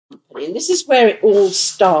And this is where it all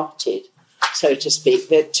started, so to speak,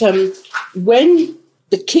 that when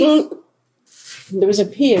the king, there was a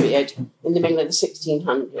period in the middle of the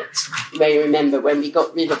 1600s, you may remember, when we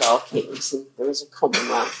got rid of our kings and there was a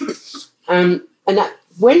commonwealth. And that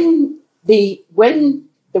when the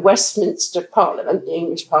Westminster Parliament, the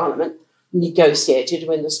English Parliament, negotiated,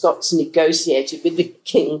 when the Scots negotiated with the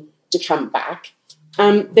king to come back,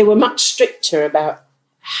 they were much stricter about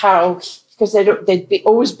how, because there'd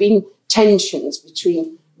always been tensions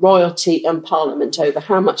between royalty and Parliament over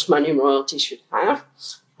how much money royalty should have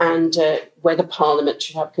and whether Parliament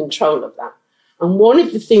should have control of that. And one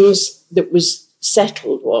of the things that was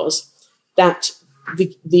settled was that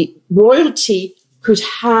the royalty could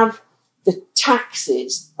have the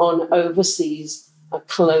taxes on overseas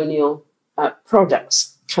colonial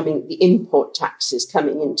products coming, the import taxes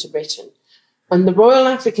coming into Britain. And the Royal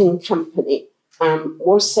African Company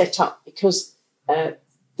was set up because the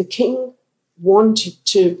king wanted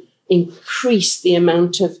to increase the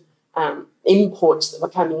amount of imports that were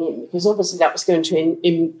coming in, because obviously that was going to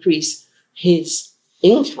increase his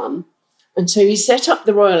income. And so he set up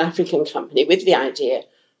the Royal African Company with the idea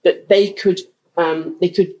that they could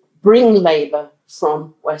bring labour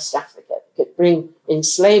from West Africa, they could bring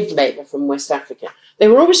enslaved labour from West Africa. They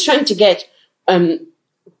were always trying to get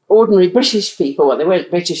ordinary British people, well, they weren't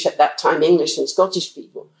British at that time, English and Scottish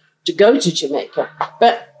people, to go to Jamaica.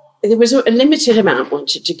 But there was a limited amount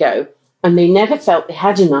wanted to go, and they never felt they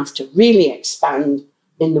had enough to really expand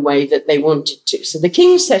in the way that they wanted to. So the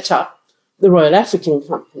king set up the Royal African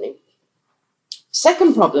Company.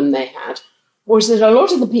 Second problem they had was that a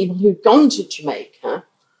lot of the people who'd gone to Jamaica,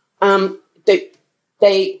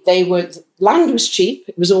 land was cheap,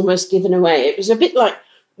 it was almost given away. It was a bit like,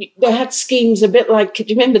 they had schemes a bit like, do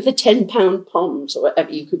you remember the £10 poms or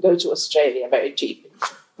whatever? You could go to Australia very cheaply.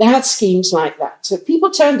 They had schemes like that. So people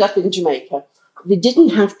turned up in Jamaica, they didn't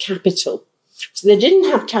have capital. So they didn't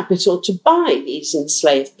have capital to buy these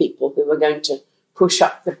enslaved people who were going to push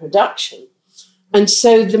up the production. And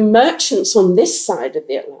so the merchants on this side of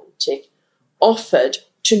the Atlantic offered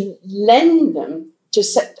to lend them,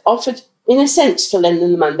 offered in a sense to lend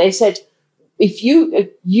them the money. They said, if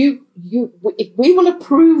we will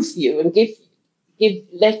approve you and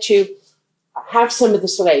let you have some of the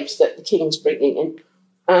slaves that the king's bringing in,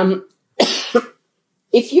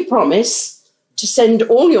 if you promise to send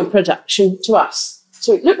all your production to us.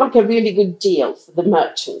 So it looked like a really good deal for the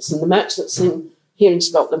merchants, and the merchants here in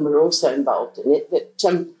Scotland were also involved in it,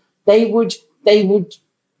 that they would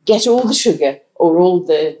get all the sugar or all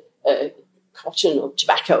the cotton or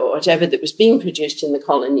tobacco or whatever that was being produced in the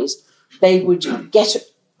colonies. They would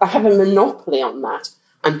have a monopoly on that,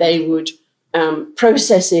 and they would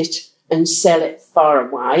process it and sell it far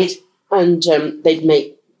and wide, and they'd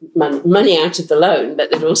make money out of the loan, but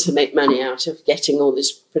they'd also make money out of getting all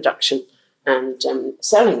this production and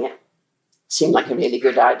selling it. Seemed like a really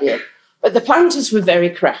good idea. But the planters were very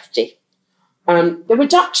crafty. There were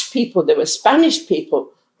Dutch people, there were Spanish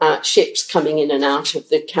people, ships coming in and out of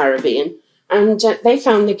the Caribbean, and they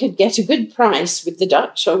found they could get a good price with the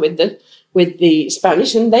Dutch or with the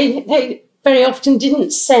Spanish, and they very often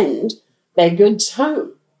didn't send their goods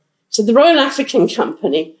home. So the Royal African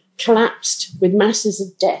Company collapsed with masses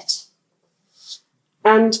of debt.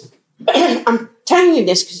 And I'm telling you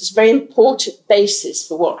this because it's a very important basis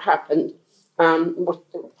for what happened,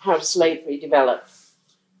 how slavery developed.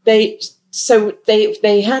 They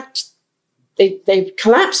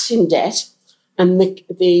collapsed in debt, and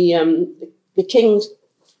the kings,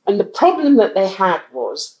 and the problem that they had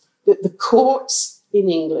was that the courts in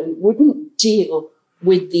England wouldn't deal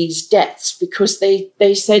with these debts because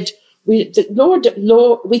they said, we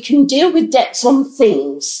can deal with debts on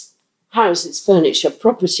things, houses, furniture,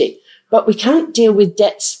 property, but we can't deal with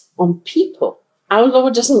debts on people. Our law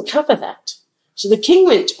doesn't cover that. So the king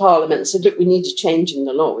went to Parliament and said, look, we need a change in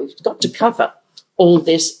the law. We've got to cover all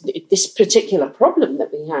this particular problem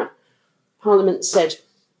that we have. Parliament said,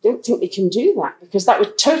 don't think we can do that because that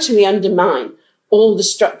would totally undermine all the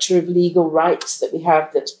structure of legal rights that we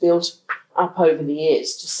have that's built up over the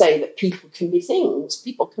years to say that people can be things,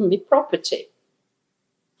 people can be property.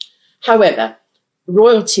 However,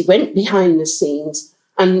 royalty went behind the scenes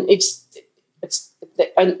and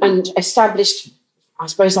and established, I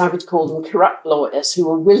suppose I would call them corrupt lawyers who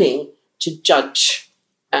were willing to judge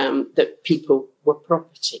that people were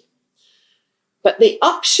property. But the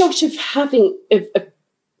upshot of having,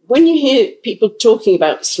 when you hear people talking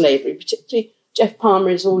about slavery, particularly Jeff Palmer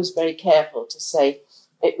is always very careful to say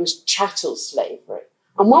it was chattel slavery.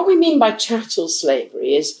 And what we mean by chattel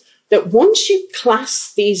slavery is that once you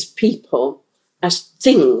class these people as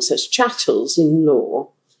things, as chattels in law,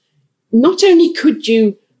 not only could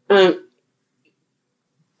you,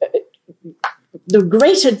 the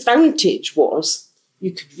great advantage was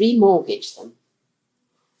you could remortgage them.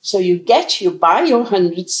 So you buy your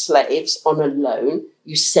 100 slaves on a loan,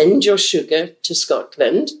 you send your sugar to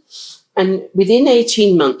Scotland, and within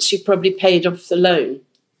 18 months, you probably paid off the loan,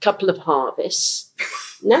 a couple of harvests.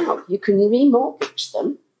 Now you can remortgage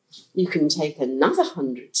them. You can take get another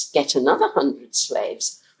 100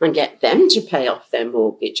 slaves and get them to pay off their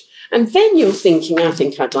mortgage. And then you're thinking, I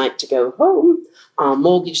think I'd like to go home. I'll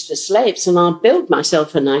mortgage the slaves and I'll build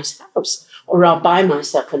myself a nice house, or I'll buy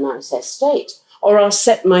myself a nice estate, or I'll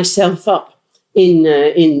set myself up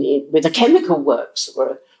with a chemical works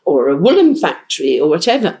or a woolen factory or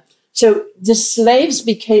whatever. So the slaves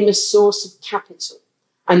became a source of capital.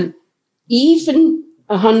 And even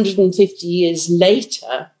 150 years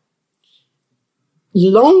later,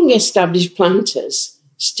 long-established planters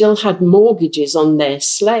still had mortgages on their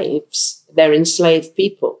slaves, their enslaved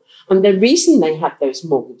people. And the reason they had those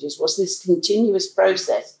mortgages was this continuous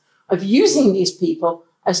process of using these people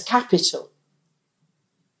as capital.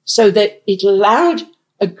 So that it allowed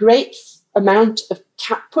a great amount of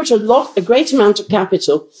a great amount of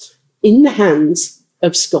capital in the hands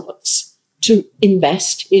of Scots to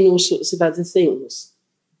invest in all sorts of other things.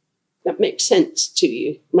 That makes sense to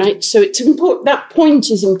you, right? So it's important. That point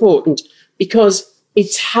is important because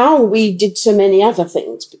it's how we did so many other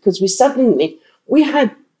things, because we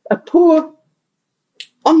had a poor,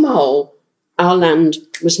 on the whole, our land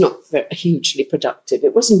was not very hugely productive.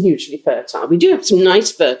 It wasn't hugely fertile. We do have some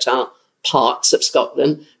nice fertile parts of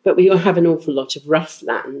Scotland, but we have an awful lot of rough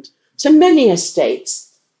land. So many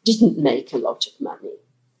estates didn't make a lot of money,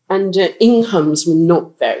 and incomes were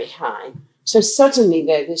not very high. So suddenly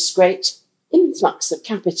there was this great influx of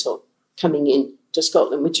capital coming in to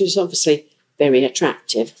Scotland, which was obviously very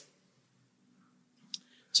attractive.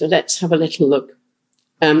 So let's have a little look.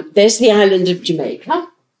 There's the island of Jamaica.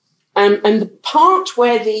 And the part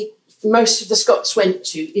where most of the Scots went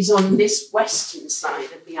to is on this western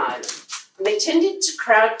side of the island. And they tended to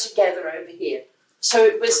crowd together over here. So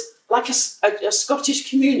it was like a Scottish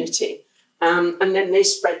community. And then they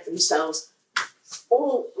spread themselves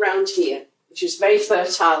all round here, which is very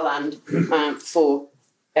fertile land for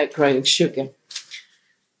growing sugar.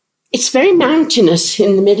 It's very mountainous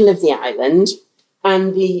in the middle of the island,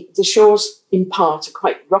 and the shores in part are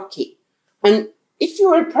quite rocky. And if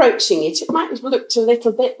you're approaching it, it might have looked a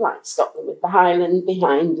little bit like Scotland with the highland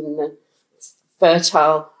behind and the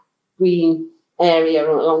fertile green area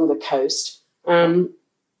along the coast.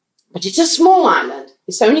 But it's a small island.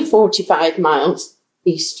 It's only 45 miles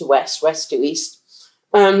east to west, west to east.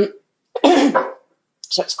 So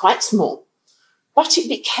it's quite small. But it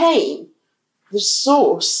became the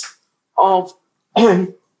source of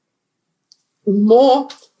more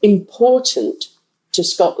important to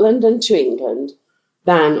Scotland and to England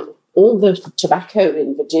than all the tobacco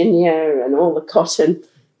in Virginia and all the cotton.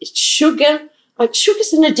 It's sugar.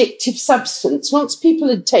 Sugar's an addictive substance. Once people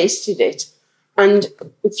had tasted it, and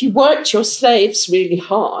if you worked your slaves really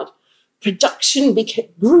hard, production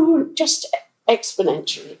grew just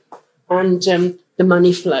exponentially, and the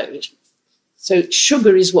money flowed. So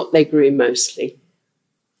sugar is what they grew mostly.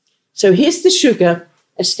 So here's the sugar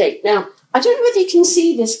estate. Now, I don't know whether you can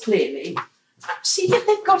see this clearly. See that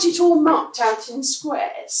they've got it all marked out in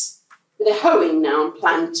squares. They're hoeing now and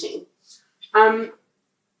planting.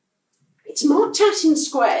 It's marked out in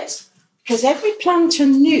squares because every planter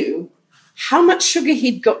knew how much sugar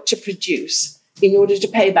he'd got to produce in order to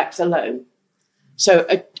pay back the loan. So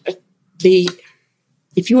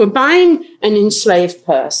if you were buying an enslaved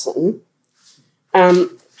person,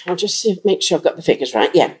 I'll just make sure I've got the figures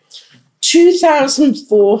right. Yeah.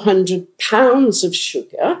 2,400 pounds of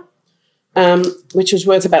sugar, which was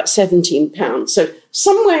worth about 17 pounds. So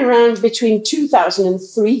somewhere around between 2,000 and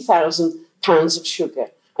 3,000 pounds of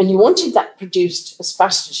sugar. And you wanted that produced as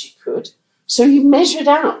fast as you could. So you measured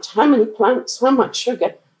out how many plants, how much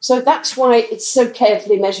sugar. So that's why it's so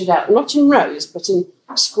carefully measured out, not in rows, but in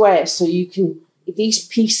squares. So these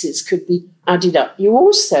pieces could be added up. You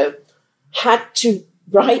also had to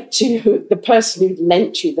write to the person who'd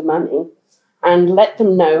lent you the money and let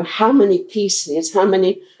them know how many pieces, how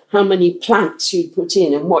many plants you'd put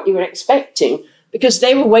in and what you were expecting, because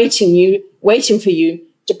they were waiting for you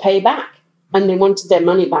to pay back, and they wanted their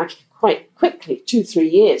money back quite quickly,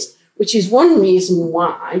 2-3 years, which is one reason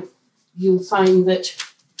why you'll find that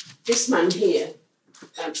this man here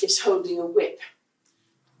is holding a whip.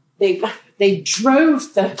 They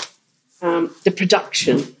drove the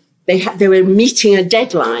production. They were meeting a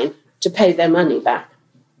deadline to pay their money back.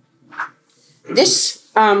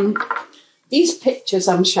 This these pictures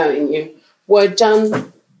I'm showing you were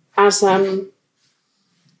done as they're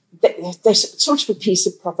sort of a piece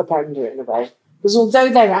of propaganda in a way, because although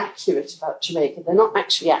they're accurate about Jamaica, they're not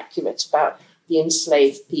actually accurate about the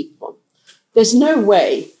enslaved people. There's no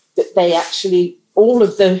way that they actually, all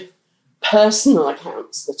of the personal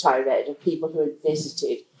accounts that I read of people who had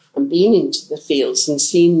visited and been into the fields and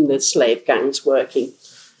seen the slave gangs working,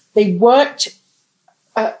 they worked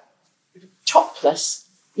topless.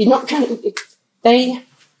 You're not going to,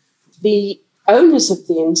 the owners of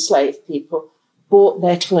the enslaved people bought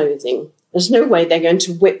their clothing. There's no way they're going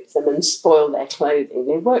to whip them and spoil their clothing.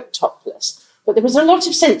 They worked topless. But there was a lot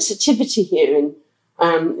of sensitivity here in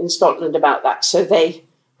Scotland about that. So they,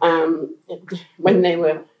 when they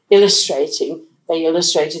were illustrating, they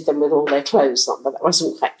illustrated them with all their clothes on, but that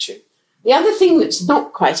wasn't quite true. The other thing that's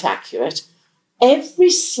not quite accurate, every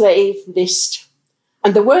slave list,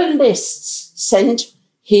 and there were lists sent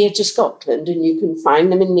here to Scotland, and you can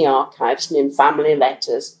find them in the archives and in family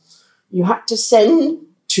letters. You had to send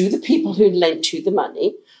to the people who lent you the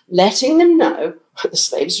money, letting them know the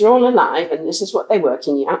slaves are all alive and this is what they're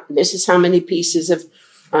working at, and this is how many pieces of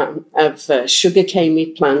sugar cane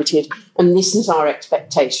we planted, and this is our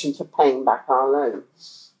expectation for paying back our loan.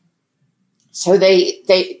 So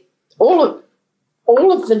they all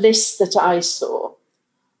of the lists that I saw,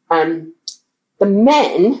 the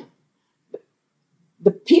men,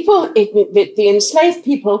 the people, the enslaved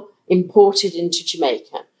people imported into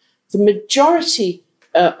Jamaica, the majority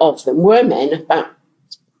of them were men, about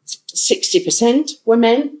 60% were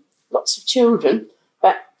men, lots of children,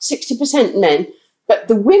 but 60% men. But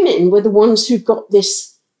the women were the ones who got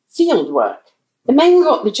this field work. The men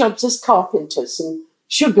got the jobs as carpenters and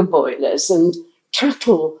sugar boilers and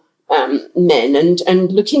cattle men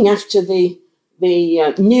and looking after the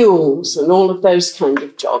mules and all of those kind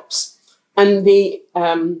of jobs. And the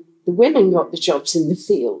women got the jobs in the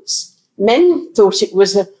fields. Men thought it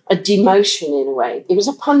was a demotion in a way. It was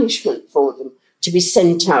a punishment for them to be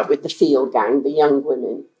sent out with the field gang, the young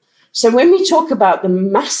women. So when we talk about the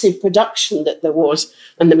massive production that there was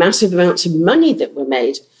and the massive amounts of money that were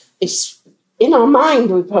made, it's in our mind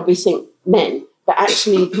we probably think men, but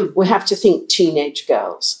actually we have to think teenage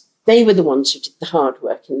girls. They were the ones who did the hard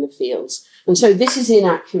work in the fields. And so this is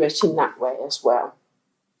inaccurate in that way as well.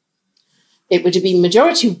 It would have been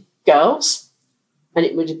majority girls, and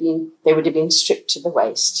they would have been stripped to the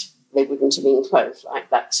waist. They wouldn't have been clothed like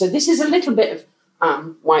that. So this is a little bit of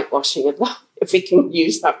whitewashing of the, if we can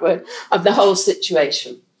use that word, of the whole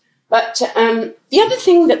situation. But the other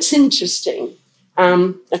thing that's interesting,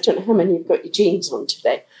 I don't know how many you've got your jeans on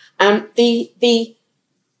today, the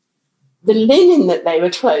linen that they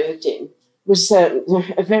were clothed in was a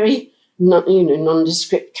very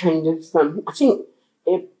nondescript kind of, I think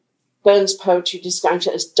Burns' poetry described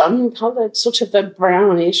it as dun-coloured, sort of a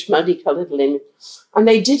brownish, muddy-coloured linen. And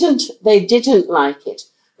they didn't like it.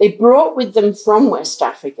 They brought with them from West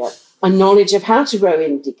Africa a knowledge of how to grow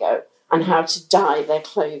indigo and how to dye their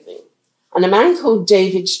clothing. And a man called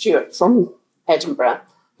David Stewart from Edinburgh,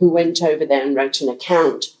 who went over there and wrote an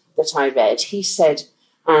account that I read, he said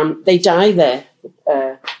they dye their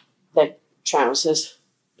trousers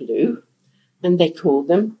blue and they call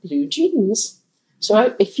them blue jeans.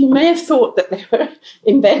 So if you may have thought that they were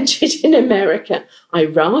invented in America, I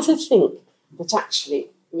rather think that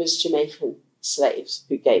actually it was Jamaican slaves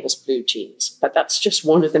who gave us blue jeans. But that's just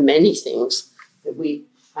one of the many things that we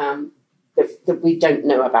don't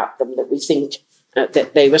know about them, that we think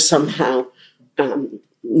that they were somehow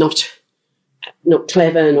not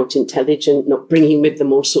clever, not intelligent, not bringing with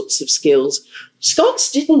them all sorts of skills.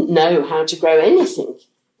 Scots didn't know how to grow anything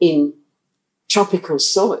in tropical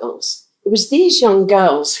soils. It was these young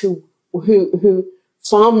girls who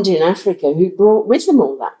farmed in Africa who brought with them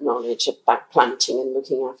all that knowledge about planting and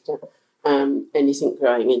looking after anything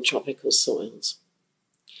growing in tropical soils.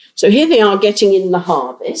 So here they are getting in the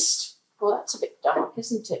harvest. Well, that's a bit dark,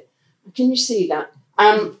 isn't it? Can you see that?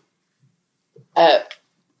 I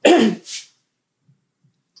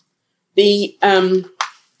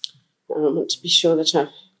want to be sure that I've...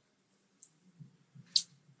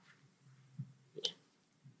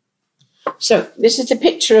 So this is the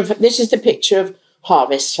picture of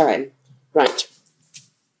harvest time, right?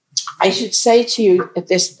 I should say to you at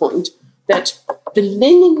this point that the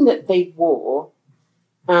linen that they wore,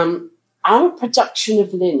 our production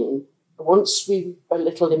of linen, once we were a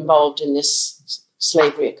little involved in this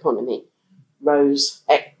slavery economy, rose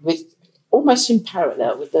with almost in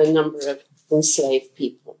parallel with the number of enslaved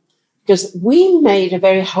people, because we made a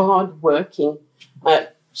very hard-working,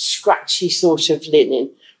 scratchy sort of linen,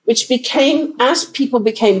 which became, as people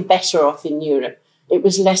became better off in Europe, it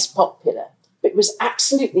was less popular. but it was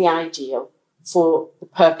absolutely ideal for the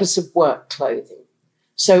purpose of work clothing.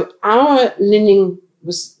 So our linen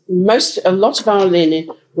was a lot of our linen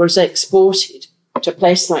was exported to a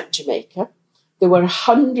place like Jamaica. There were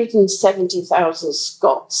 170,000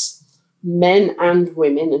 Scots, men and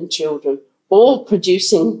women and children, all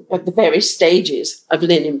producing at the various stages of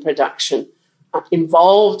linen production,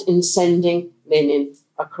 involved in sending linen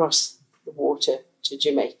across the water to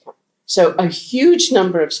Jamaica. So a huge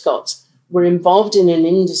number of Scots were involved in an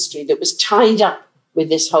industry that was tied up with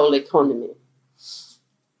this whole economy.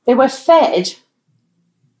 They were fed.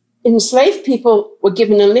 Enslaved people were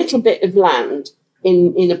given a little bit of land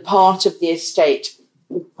in a part of the estate,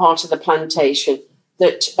 part of the plantation,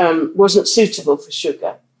 that wasn't suitable for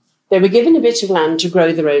sugar. They were given a bit of land to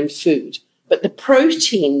grow their own food, but the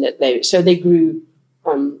protein so they grew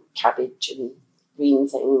cabbage and green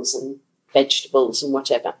things and vegetables and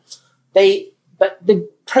whatever. But the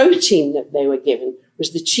protein that they were given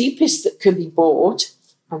was the cheapest that could be bought,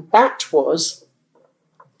 and that was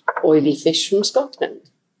oily fish from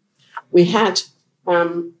Scotland. We had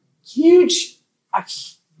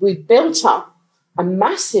we built up a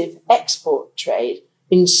massive export trade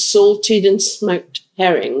in salted and smoked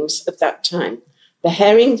herrings at that time. The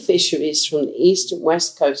herring fisheries from the east and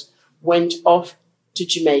west coast went off to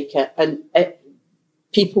Jamaica, and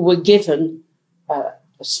people were given a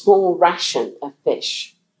small ration of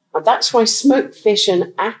fish. And that's why smoked fish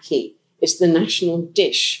and ackee is the national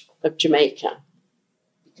dish of Jamaica,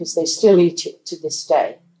 because they still eat it to this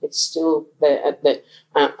day. It's still there.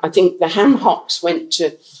 I think the ham hocks went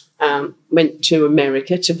to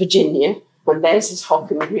America, to Virginia, and theirs is hock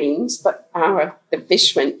and greens, but the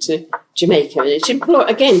fish went to Jamaica. And it employed,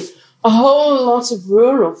 again, a whole lot of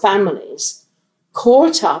rural families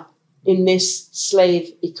caught up in this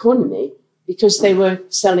slave economy because they were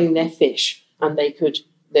selling their fish, and there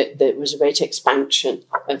was a great expansion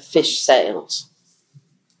of fish sales.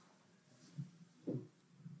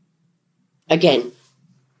 Again,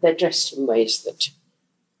 they're dressed in ways that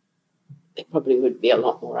they probably would be a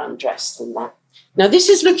lot more undressed than that. Now, this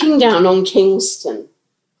is looking down on Kingston.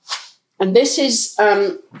 And this is,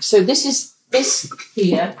 this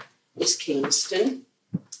here is Kingston.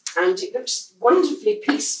 And it looks wonderfully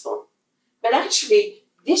peaceful. But actually,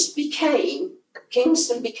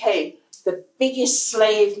 Kingston became the biggest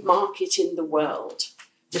slave market in the world.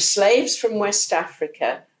 The slaves from West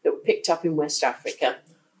Africa that were picked up in West Africa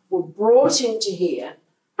were brought into here,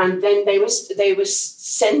 and then they were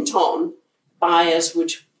sent on. Buyers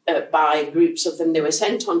would buy groups of them. They were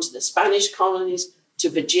sent on to the Spanish colonies, to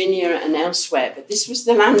Virginia and elsewhere. But this was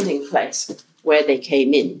the landing place where they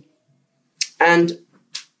came in. And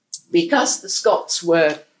because the Scots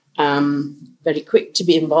were very quick to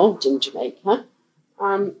be involved in Jamaica,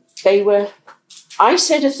 I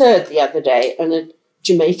said a third the other day, and a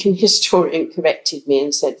Jamaican historian corrected me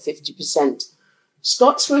and said 50%.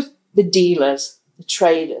 Scots were the dealers, the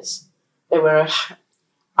traders. They were.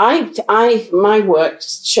 My work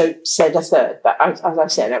said a third, but as I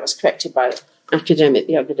said, I was corrected by an academic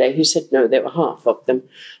the other day who said no, there were half of them.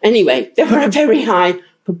 Anyway, there were a very high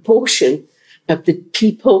proportion of the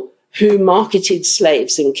people who marketed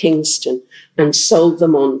slaves in Kingston and sold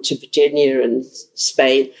them on to Virginia and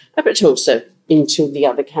Spain, but also into the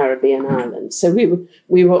other Caribbean islands. So we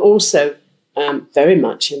were also very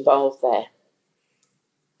much involved there.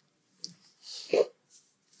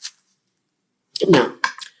 Now,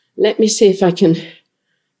 let me see if I can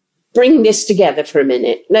bring this together for a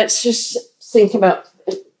minute. Let's just think about,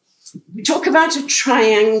 we talk about a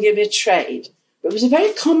triangular trade. It was a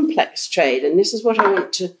very complex trade, and this is what I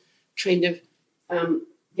want to kind of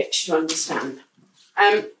get you to understand.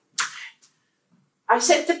 I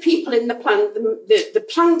said the people in the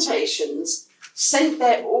plantations sent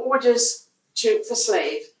their orders for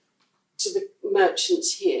slave to the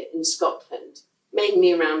merchants here in Scotland,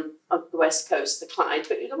 mainly around the west coast, the Clyde,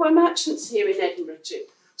 but there were merchants here in Edinburgh too.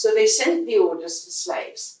 So they sent the orders for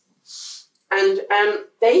slaves, and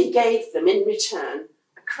they gave them in return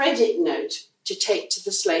a credit note to take to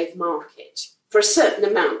the slave market for a certain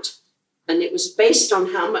amount. And it was based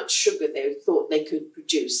on how much sugar they thought they could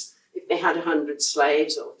produce. If they had 100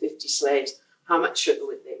 slaves or 50 slaves, how much sugar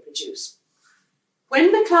would they produce?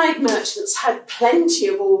 When the Clyde merchants had plenty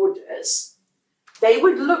of orders, they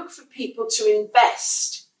would look for people to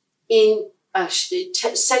invest in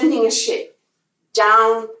sending a ship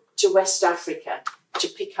down to West Africa to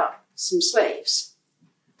pick up some slaves.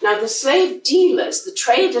 Now, the slave dealers, the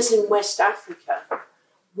traders in West Africa,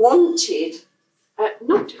 wanted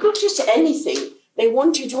not just anything. They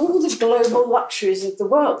wanted all the global luxuries of the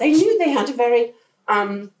world. They knew they had a very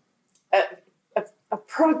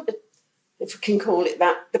if we can call it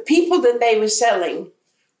that, the people that they were selling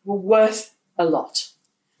were worth a lot.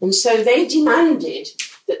 And so they demanded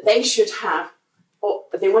that they should have, or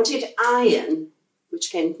they wanted iron,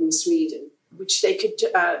 which came from Sweden, which they could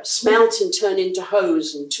smelt and turn into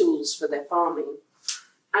hoes and tools for their farming,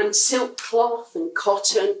 and silk cloth and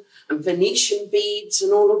cotton and Venetian beads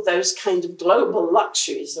and all of those kind of global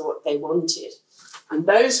luxuries are what they wanted. And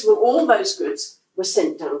all those goods were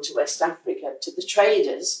sent down to West Africa to the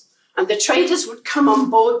traders, and the traders would come on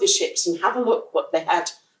board the ships and have a look what they had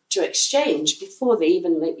to exchange before they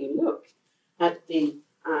even let you look at the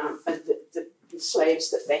slaves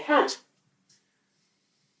that they had.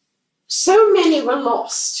 So many were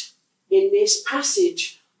lost in this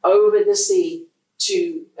passage over the sea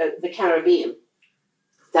to the Caribbean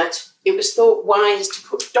that it was thought wise to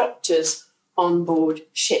put doctors on board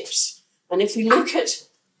ships. And if we look at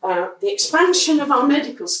the expansion of our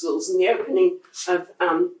medical schools and the opening of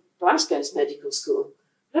Glasgow's medical school,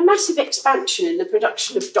 a massive expansion in the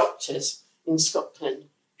production of doctors in Scotland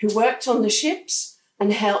who worked on the ships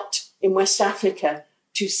and helped in West Africa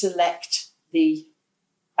to select the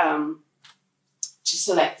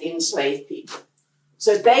enslaved people.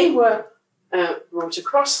 So they were brought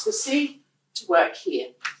across the sea to work here,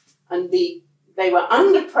 and they were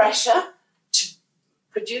under pressure to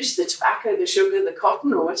produce the tobacco, the sugar, the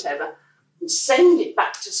cotton, or whatever, and send it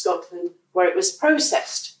back to Scotland where it was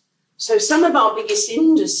processed. So some of our biggest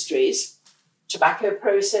industries, tobacco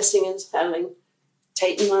processing and selling,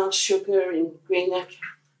 Tate & Lyle sugar in Greenock,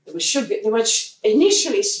 there were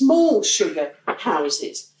initially small sugar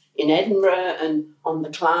houses in Edinburgh and on the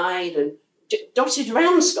Clyde and dotted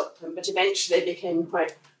around Scotland, but eventually they became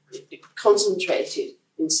quite concentrated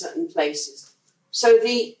in certain places. So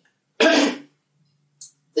the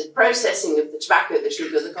processing of the tobacco, the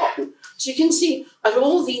sugar, the cotton. So you can see at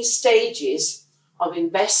all these stages of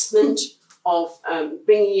investment, of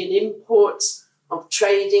bringing in imports, of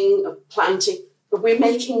trading, of planting, but we're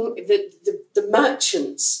making, the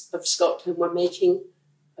merchants of Scotland were making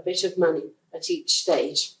a bit of money at each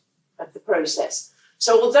stage of the process.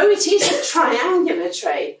 So although it is a triangular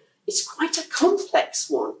trade, it's quite a complex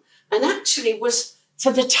one, and actually was,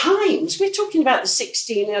 for the times, we're talking about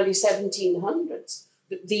the early 1700s,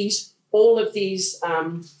 that all of these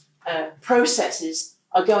processes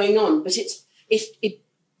are going on. But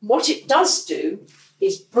what it does do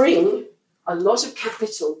is bring a lot of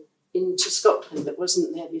capital into Scotland that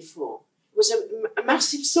wasn't there before. It was a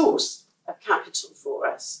massive source of capital for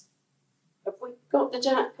us. Have we got the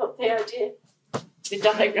idea? The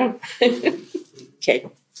diagram? Okay.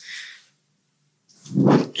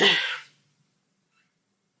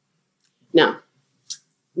 Now,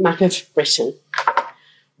 map of Britain.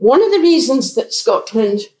 One of the reasons that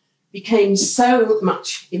Scotland became so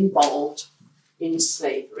much involved in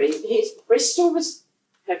slavery is Bristol was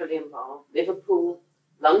heavily involved, Liverpool,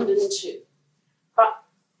 London too. But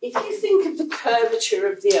if you think of the curvature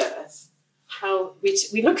of the earth, how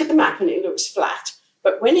we look at the map and it looks flat,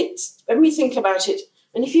 but when we think about it,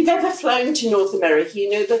 and if you've ever flown to North America, you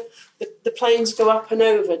know the planes go up and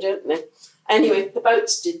over, don't they? Anyway, the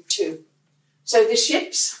boats did too. So the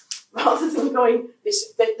ships, rather than going,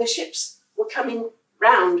 the ships were coming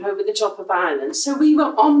round over the top of Ireland. So we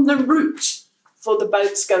were on the route for the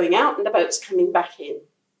boats going out and the boats coming back in.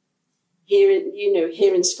 Here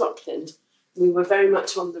in Scotland, we were very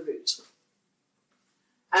much on the route.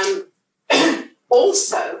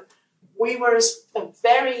 Also, we were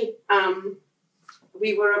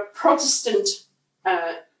a Protestant,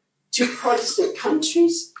 two Protestant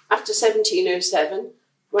countries after 1707,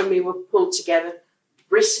 when we were pulled together.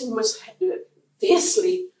 Britain was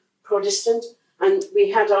fiercely Protestant, and we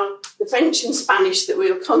had the French and Spanish that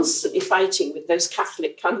we were constantly fighting with, those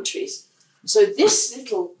Catholic countries. So this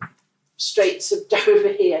little Straits of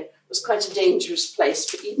Dover here was quite a dangerous place,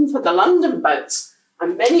 but even for the London boats,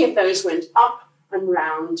 and many of those went up and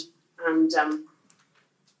round and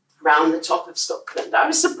round the top of Scotland. I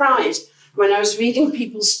was surprised when I was reading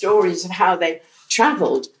people's stories of how they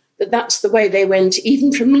travelled, that's the way they went,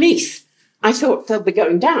 even from Leith. I thought they'll be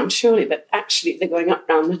going down, surely, but actually they're going up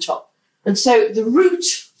round the top. And so the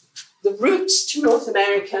routes to North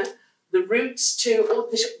America, the routes to all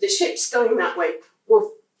the ships going that way were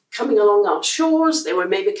coming along our shores. They were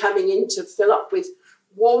maybe coming in to fill up with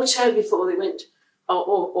water before they went,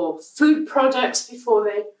 or food products before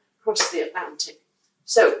they crossed the Atlantic.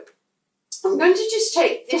 So I'm going to just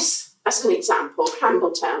take this as an example,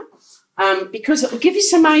 Campbelltown, because it will give you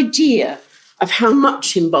some idea of how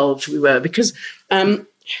much involved we were, because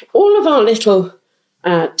all of our little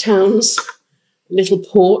towns, little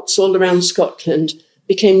ports all around Scotland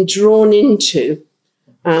became drawn into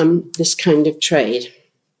this kind of trade.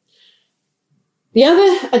 The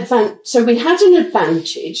other so we had an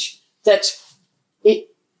advantage that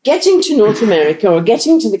getting to North America or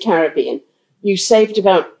getting to the Caribbean, you saved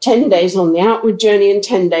about 10 days on the outward journey and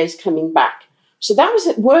 10 days coming back. So that was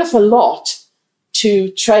worth a lot to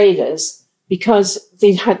traders because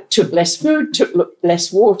they took less food, took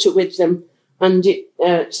less water with them, and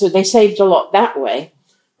so they saved a lot that way.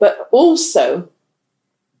 But also,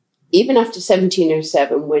 even after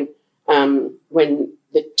 1707, when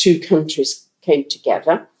the two countries came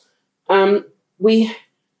together, the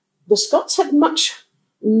Scots had much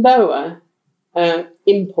lower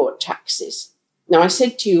import taxes. Now, I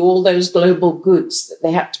said to you all those global goods that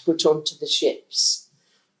they had to put onto the ships.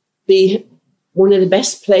 One of the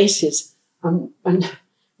best places for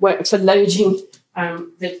loading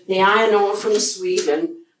the iron ore from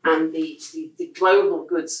Sweden and the global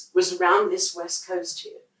goods was around this west coast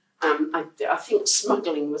here. I think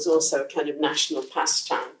smuggling was also a kind of national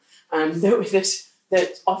pastime.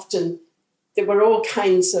 That often there were all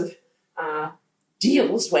kinds of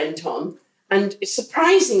deals went on, and it's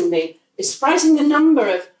surprising the number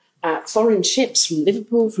of foreign ships from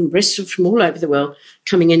Liverpool, from Bristol, from all over the world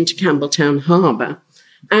coming into Campbelltown Harbour,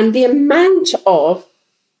 and the amount of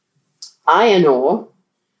iron ore,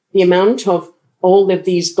 the amount of all of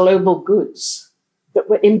these global goods that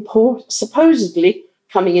were supposedly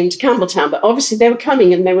coming into Campbelltown, but obviously they were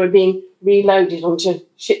coming and they were being reloaded onto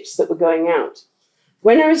ships that were going out.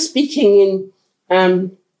 When I was speaking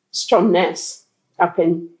in Stromness, up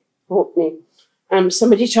in Orkney,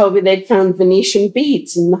 somebody told me they'd found Venetian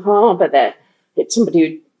beads in the harbour there. It's somebody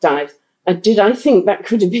who died. Did I think that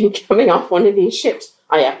could have been coming off one of these ships?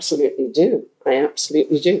 I absolutely do.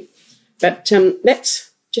 But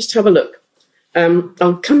let's just have a look.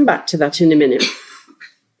 I'll come back to that in a minute.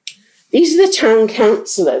 These are the town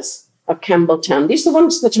councillors of Campbelltown. These are the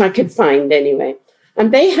ones that I could find anyway.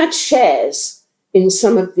 And they had shares in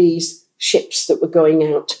some of these ships that were going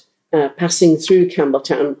out, passing through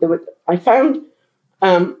Campbelltown. I found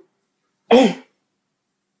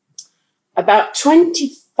about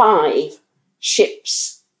 25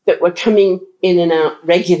 ships that were coming in and out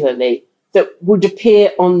regularly that would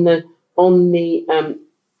appear on the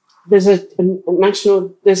there's a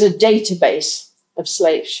database of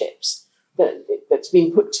slave ships that's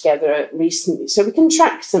been put together recently, so we can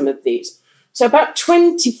track some of these. So about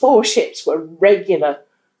 24 ships were regular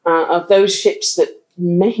of those ships that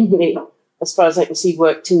mainly, as far as I can see,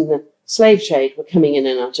 worked in the slave trade, were coming in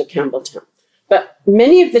and out of Campbelltown. But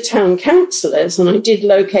many of the town councillors, and I did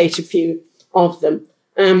locate a few of them,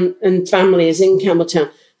 and families in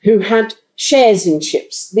Campbelltown who had shares in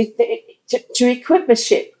ships. To equip a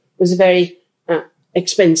ship was a very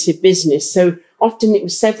expensive business, so often it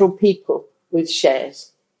was several people with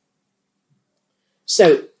shares.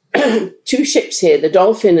 So two ships here, the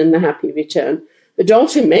Dolphin and the Happy Return. The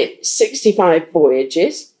Dolphin made 65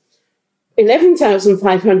 voyages,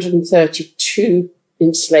 11,532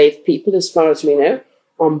 enslaved people, as far as we know,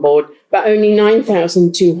 on board, but only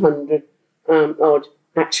 9,200 odd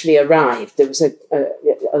actually arrived. There was a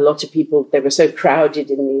lot of people, they were so crowded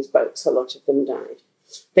in these boats, a lot of them died.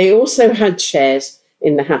 They also had shares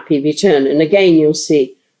in the Happy Return, and again you'll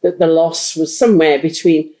see that the loss was somewhere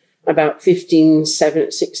between about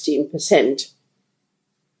 16%.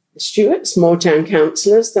 The Stuarts, Moortown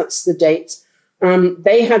councillors, that's the dates.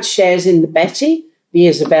 They had shares in the Betty, the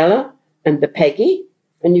Isabella, and the Peggy.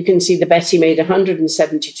 And you can see the Betty made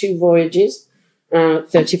 172 voyages,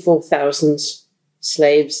 34,000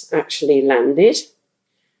 slaves actually landed.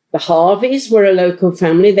 The Harveys were a local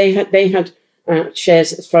family. They had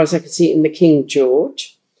shares, as far as I can see, in the King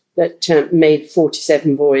George that made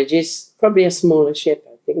 47 voyages, probably a smaller ship,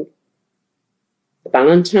 I think. The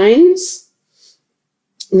Ballantynes.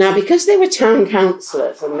 Now, because they were town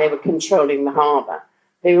councillors and they were controlling the harbour,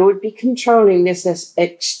 they would be controlling this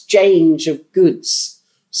exchange of goods.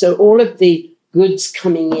 So all of the goods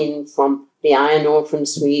coming in from the iron ore from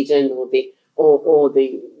Sweden or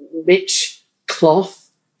the rich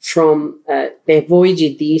cloth from, they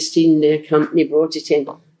avoided the East India Company, brought it in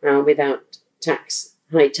without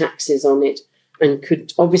high taxes on it, and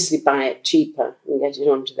could obviously buy it cheaper and get it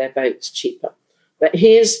onto their boats cheaper. But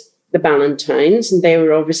here's the Ballantynes, and they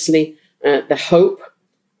were obviously the Hope.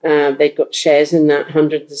 They'd got shares in that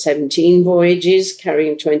 117 voyages,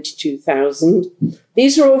 carrying 22,000.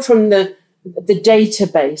 These are all from the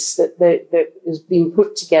database that has been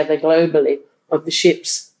put together globally of the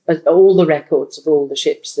ships, all the records of all the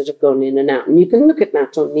ships that have gone in and out. And you can look at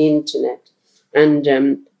that on the internet and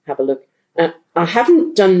have a look. I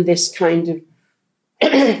haven't done this kind of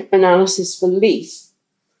analysis for Leith,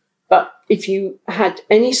 but if you had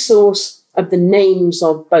any source of the names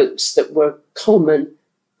of boats that were common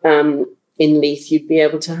in Leith, you'd be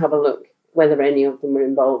able to have a look whether any of them were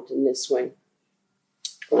involved in this way.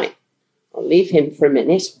 Right, I'll leave him for a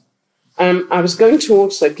minute. I was going to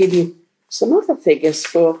also give you some other figures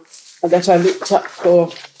that I looked up for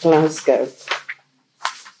Glasgow.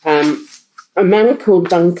 A man called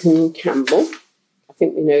Duncan Campbell. I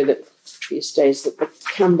think we know that these days that the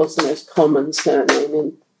Campbell's the most common surname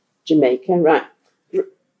in Jamaica, right?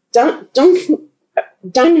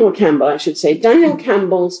 Daniel Campbell, I should say. Daniel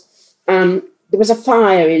Campbell's, there was a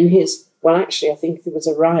fire in his, well, actually, I think there was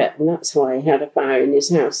a riot, and that's why he had a fire in his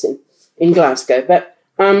house in Glasgow. But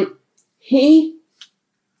he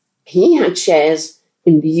had shares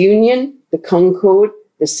in the Union, the Concord,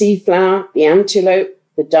 the Seaflower, the Antelope,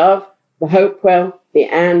 the Dove, the Hopewell, the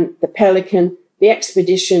Anne, the Pelican, the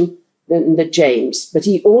Expedition, and the James. But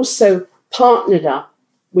he also partnered up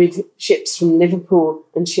with ships from Liverpool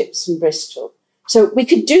and ships from Bristol. So we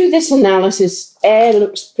could do this analysis. Air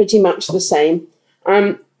looks pretty much the same.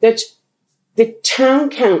 That the town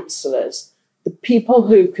councillors, the people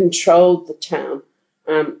who controlled the town,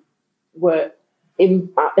 were,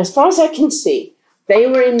 as far as I can see, they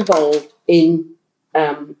were involved in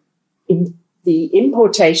the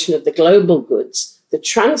importation of the global goods, the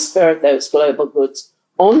transfer of those global goods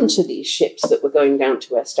onto these ships that were going down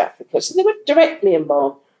to West Africa. So they were directly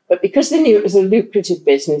involved, but because they knew it was a lucrative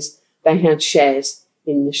business, they had shares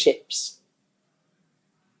in the ships.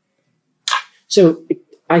 So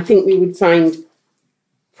I think we would find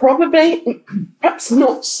probably, perhaps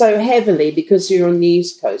not so heavily because you're on the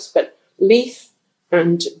East Coast, but Leith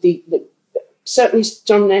and certainly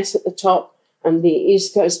Stromness at the top and the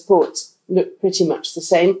East Coast ports look pretty much the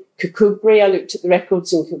same. Kirkcudbright, I looked at the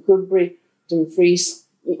records in Kirkcudbright, Dumfries.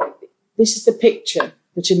 This is the picture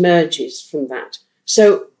that emerges from that.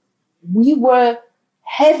 So we were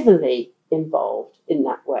heavily involved in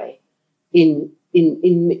that way in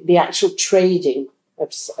the actual trading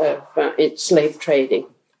of slave trading.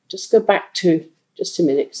 Just go back to just a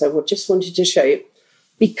minute because I just wanted to show you.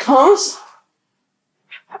 Because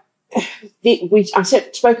I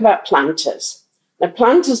spoke about planters. Now,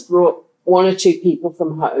 planters brought one or two people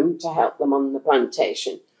from home to help them on the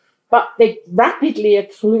plantation, but they rapidly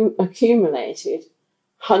accumulated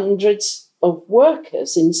hundreds of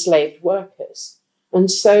workers, enslaved workers. And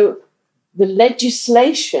so the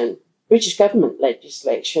legislation, British government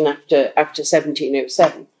legislation after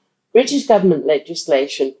 1707, British government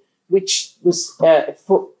legislation, which was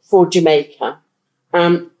for Jamaica,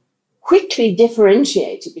 quickly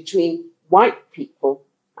differentiated between white people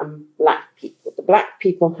and black people. The black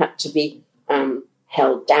people had to be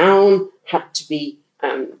held down, had to be,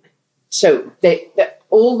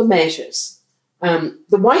 all the measures.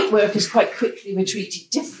 The white workers quite quickly were treated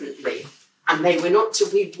differently, and they were not to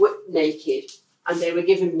be whipped naked, and they were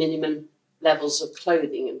given minimum levels of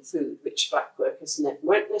clothing and food, which black workers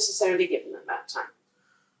weren't necessarily given at that time.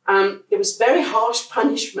 There was very harsh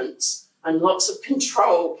punishments, and lots of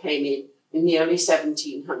control came in the early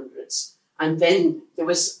 1700s. And then there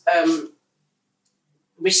was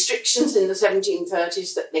restrictions in the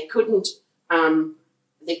 1730s that they couldn't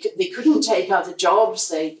take other jobs.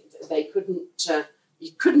 They couldn't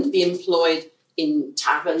you couldn't be employed in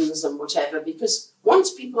taverns and whatever, because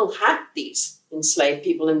once people had these enslaved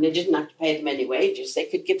people and they didn't have to pay them any wages, they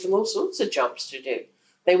could give them all sorts of jobs to do.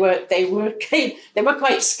 They were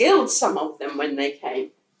quite skilled, some of them, when they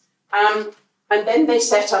came. And then they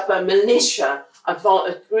set up a militia, a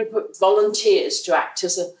group of volunteers to act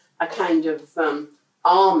as a kind of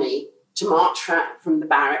army to march from the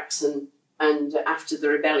barracks and after the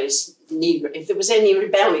rebellious Negro. If there was any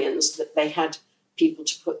rebellions, that they had people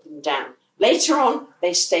to put them down. Later on,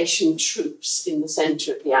 they stationed troops in the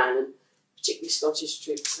centre of the island, particularly Scottish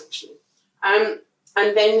troops, actually. And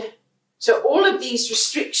then, so all of these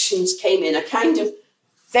restrictions came in, a kind of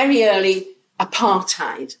very early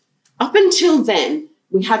apartheid. Up until then,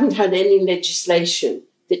 we hadn't had any legislation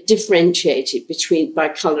that differentiated by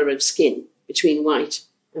colour of skin between white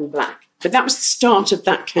and black. But that was the start of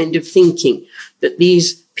that kind of thinking, that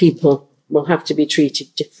these people will have to be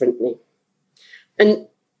treated differently. And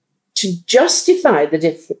to justify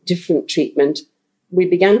the different treatment, we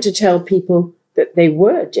began to tell people that they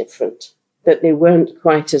were different, that they weren't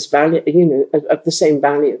quite as of the same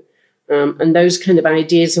value. And those kind of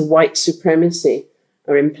ideas of white supremacy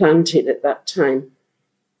are implanted at that time.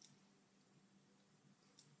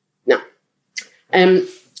 Now,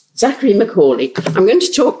 Zachary Macaulay, I'm going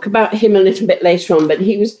to talk about him a little bit later on, but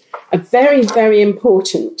he was a very, very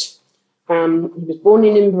important, he was born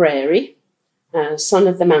in Inverary, son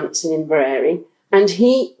of the Manse in Inverary, and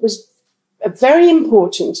he was very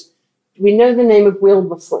important. We know the name of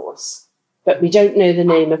Wilberforce, but we don't know the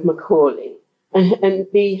name of Macaulay. And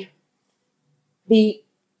the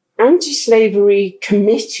anti-slavery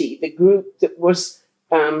committee, the group that was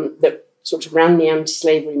that sort of ran the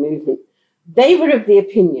anti-slavery movement, they were of the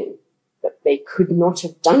opinion that they could not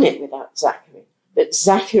have done it without Zachary, that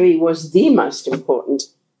Zachary was the most important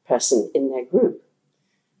person in their group.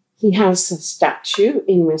 He has a statue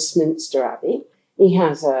in Westminster Abbey. He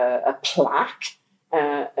has a plaque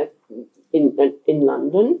in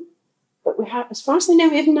London. But we have, as far as I know,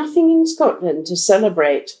 we have nothing in Scotland to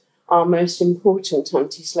celebrate our most important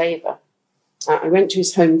anti-slaver. I went to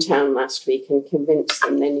his hometown last week and convinced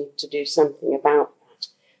them they need to do something about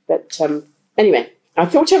that. But anyway, I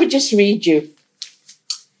thought I would just read you.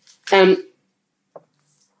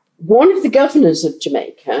 One of the governors of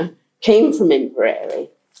Jamaica came from Inverary,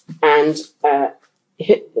 and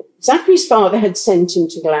Zachary's father had sent him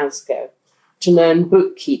to Glasgow to learn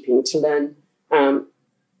bookkeeping, to learn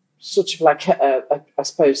sort of like, I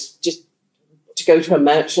suppose, just to go to a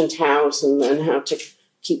merchant house and learn how to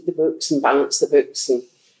keep the books and balance the books. And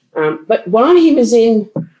but while he was in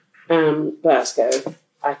Glasgow,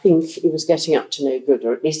 I think he was getting up to no good,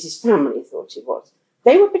 or at least his family thought he was.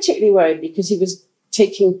 They were particularly worried because he was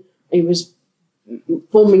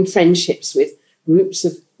forming friendships with groups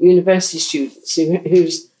of university students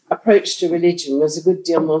whose approach to religion was a good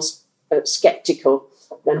deal more sceptical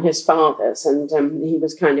than his father's, and he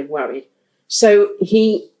was kind of worried. So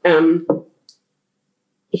he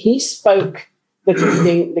spoke.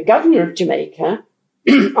 The governor of Jamaica,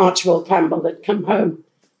 Archibald Campbell, had come home.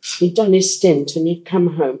 He'd done his stint and he'd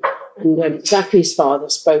come home. And Zachary's father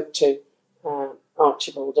spoke to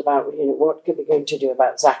Archibald about, what are we going to do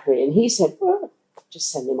about Zachary? And he said, well,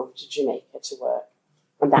 just send him off to Jamaica to work.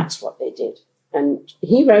 And that's what they did. And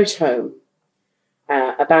he wrote home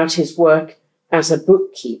about his work as a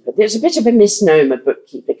bookkeeper. There's a bit of a misnomer,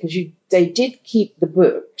 bookkeeper, because they did keep the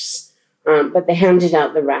books, but they handed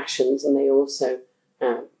out the rations and they also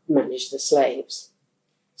managed the slaves.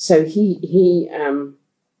 So he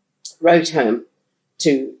wrote home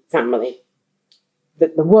to family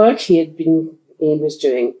that the work he was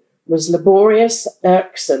doing was laborious,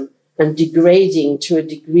 irksome, and degrading to a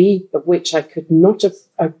degree of which I could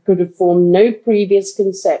have formed no previous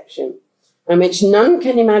conception, and which none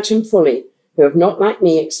can imagine fully who have not, like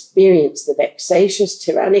me, experienced the vexatious,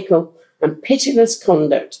 tyrannical, and pitiless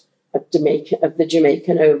conduct of the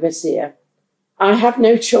Jamaican overseer. I have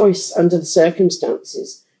no choice under the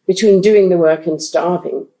circumstances between doing the work and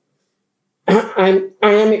starving. I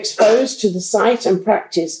am exposed to the sight and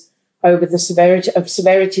practice over the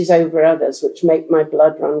severities over others, which make my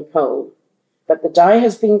blood run cold. But the die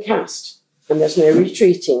has been cast, and there's no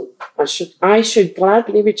retreating. I should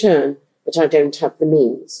gladly return, but I don't have the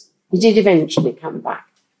means. He did eventually come back,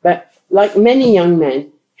 but like many young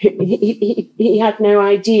men, he had no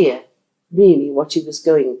idea really what he was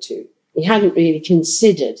going to. He hadn't really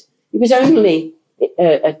considered. He was only,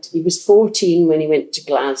 he was 14 when he went to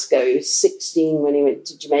Glasgow. He was 16 when he went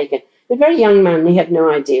to Jamaica. A very young man, he had no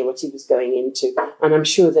idea what he was going into. And I'm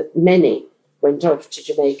sure that many went off to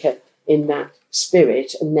Jamaica in that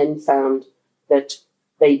spirit and then found that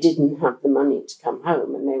they didn't have the money to come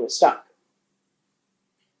home and they were stuck.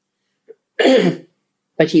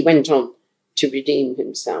 But he went on to redeem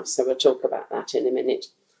himself. So we'll talk about that in a minute.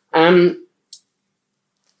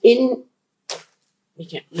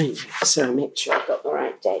 So I'll make sure I've got the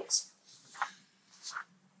right dates.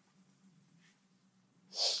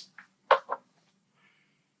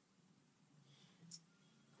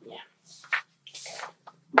 Yeah.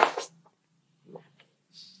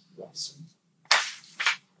 Yes.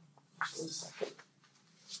 1 second.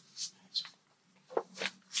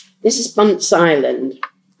 This is Bunce Island,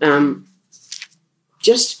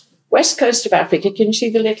 just west coast of Africa. Can you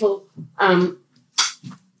see the little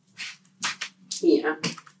here?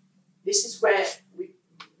 This is where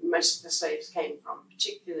most of the slaves came from,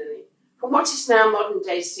 particularly from what is now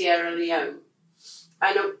modern-day Sierra Leone.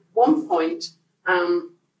 And at one point,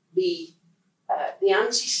 the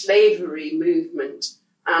anti-slavery movement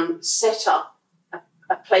set up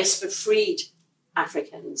a place for freed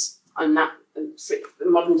Africans on that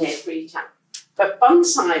modern-day Freetown. But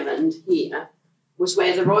Bunce Island here was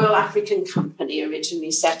where the Royal African Company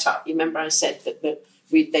originally set up. You remember I said that they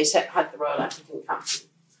had the Royal African Company.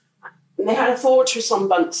 And they had a fortress on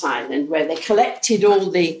Bunce Island where they collected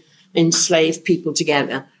all the enslaved people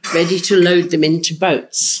together, ready to load them into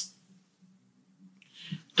boats.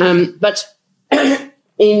 But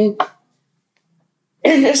in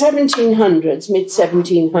the 1700s,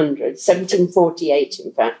 mid-1700s, 1748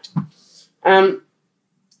 in fact,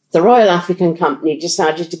 the Royal African Company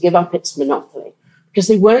decided to give up its monopoly because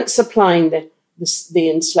they weren't supplying the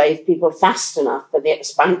enslaved people fast enough for the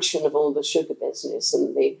expansion of all the sugar business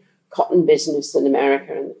and the cotton business in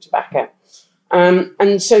America and the tobacco.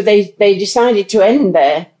 And so they decided to end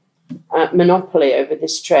their monopoly over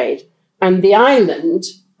this trade. And the island,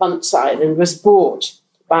 Bunce Island, was bought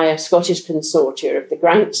by a Scottish consortia of the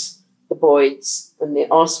Grants, the Boyds, and the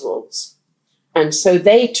Oswalds. And so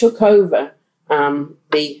they took over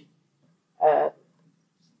the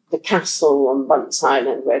castle on Bunce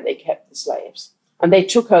Island where they kept the slaves. And they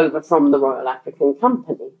took over from the Royal African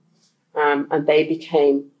Company. And they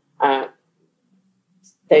became, they're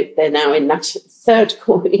now in that third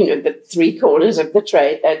corner, the three corners of the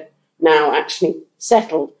trade. They're now actually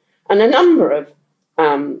settled. And a number of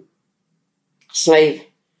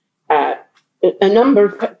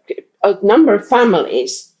a number of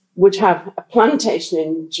families would have a plantation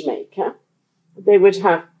in Jamaica. They would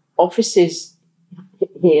have offices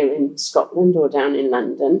here in Scotland or down in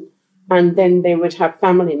London, and then they would have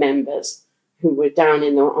family members who were down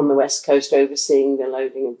on the west coast overseeing the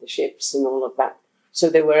loading of the ships and all of that. So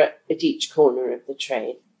they were at each corner of the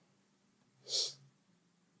trade.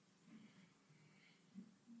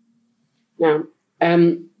 Now,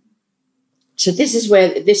 so this is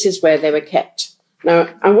where they were kept. Now,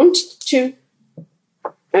 I wanted to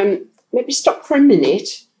maybe stop for a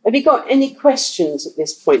minute. Have you got any questions at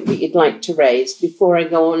this point that you'd like to raise before I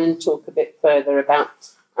go on and talk a bit further about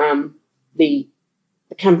the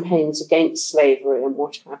campaigns against slavery and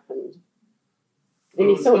what happened?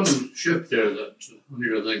 Any thoughts? One ship there that on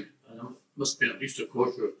your thing, must be at least a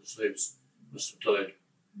quarter of the slaves must have died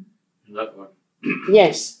in that one.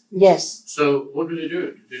 Yes, yes. So what did they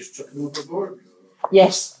do? Did they just chuck them overboard? Or?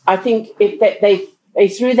 Yes, I think they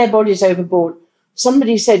threw their bodies overboard.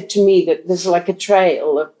 Somebody said to me that there's like a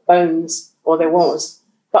trail of bones, or there was.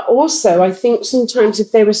 But also, I think sometimes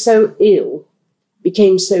if they were so ill,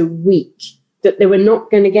 became so weak, that they were not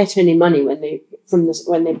going to get any money when they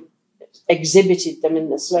exhibited them in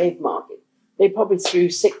the slave market. They probably threw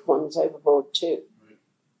sick ones overboard too.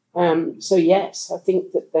 Right. So yes, I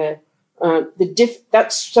think that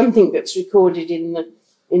that's something that's recorded in the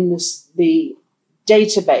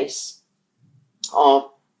database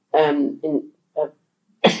of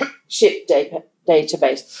ship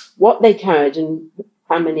database, what they carried and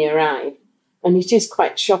how many arrived. And it is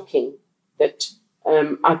quite shocking that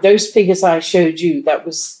those figures I showed you, that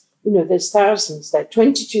was, there's thousands there,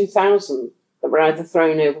 22,000 that were either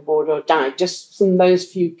thrown overboard or died, just from those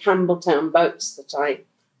few Campbelltown boats that I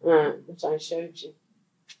showed you.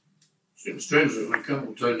 Seems strange that when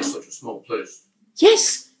Campbelltown is such a small place.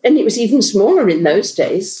 Yes, and it was even smaller in those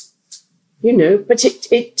days, but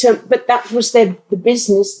but that was the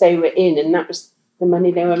business they were in, and that was the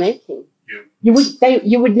money they were making. Yeah.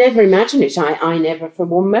 You would never imagine it. I never for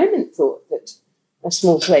one moment thought that a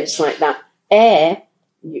small place like that,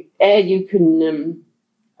 you can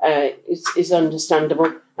is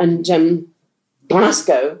understandable, and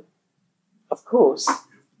Glasgow, of course,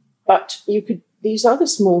 but you could. These other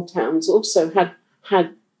small towns also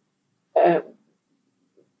had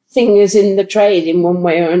fingers in the trade in one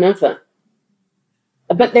way or another,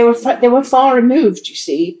 but they were far removed, you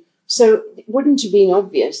see. So it wouldn't have been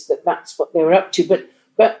obvious that that's what they were up to.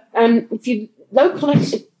 But if you local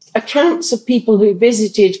accounts of people who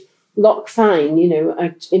visited Loch Fyne,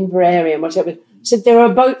 at Inverary and whatever, said there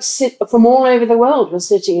were boats from all over the world were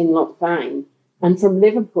sitting in Loch Fyne, and from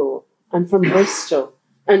Liverpool and from Bristol.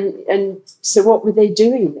 And so what were they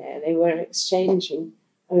doing there? They were exchanging,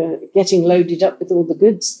 getting loaded up with all the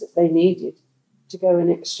goods that they needed to go in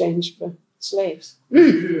exchange for slaves.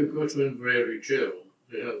 If you go to Inverary jail,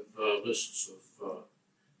 they have lists of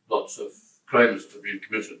lots of crimes that have been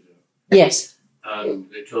committed there. Yes. And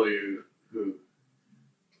they tell you who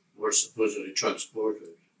were supposedly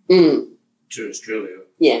transported to Australia.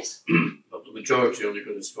 Yes. But the majority only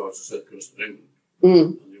got as far as the South Coast of England.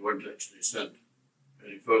 And they weren't actually sent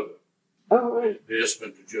any further. Oh, right. They just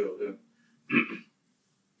went to jail there.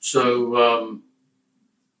 So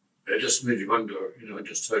it just made you wonder,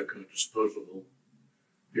 just how kind of disposable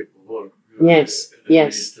people were. Yes,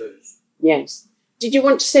 yes, yes. Did you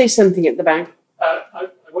want to say something at the back? I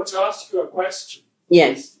want to ask you a question.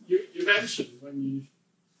 Yes. You mentioned when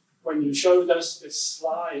you showed us this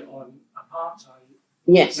slide on apartheid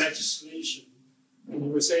legislation, and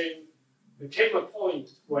you were saying there came a point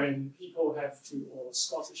when people have to, or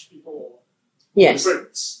Scottish people, or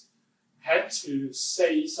Brits, had to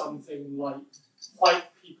say something like white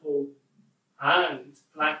people and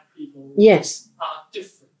black people are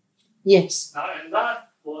different. Yes. And that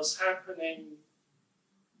was happening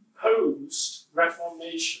post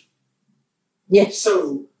Reformation. Yes.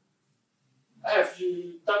 So, have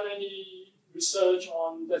you done any research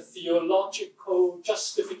on the theological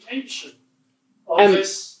justification of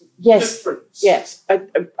this difference? Yes.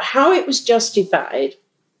 How it was justified,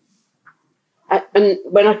 and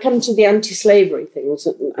when I come to the anti-slavery things,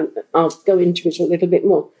 I'll go into it a little bit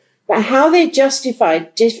more, but how they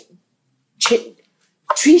justified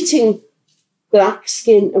treating black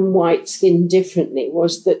skin and white skin differently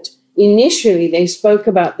was that initially they spoke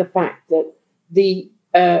about the fact that the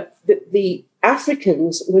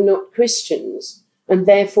Africans were not Christians, and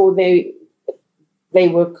therefore they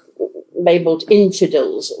were labelled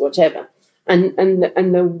infidels or whatever, and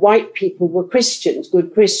the white people were Christians,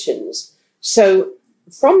 good Christians. So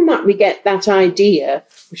from that we get that idea,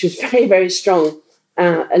 which was very, very strong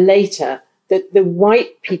later, that the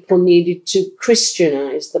white people needed to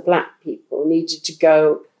Christianize the black people, needed to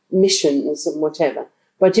go missions and whatever.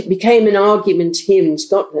 But it became an argument here in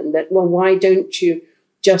Scotland that, well, why don't you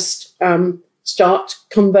just start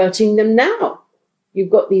converting them now? You've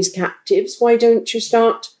got these captives. Why don't you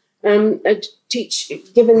start giving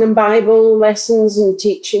them Bible lessons and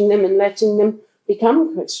teaching them and letting them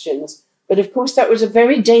become Christians? But of course, that was a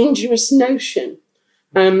very dangerous notion.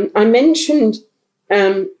 I mentioned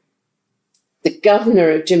the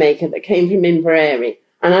governor of Jamaica that came from Inverary,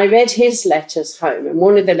 and I read his letters home. And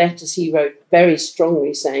one of the letters he wrote very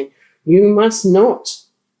strongly saying, you must not,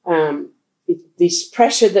 this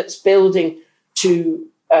pressure that's building to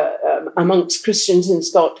amongst Christians in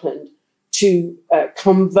Scotland to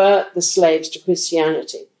convert the slaves to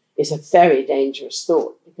Christianity is a very dangerous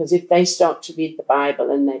thought, because if they start to read the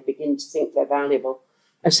Bible and they begin to think they're valuable.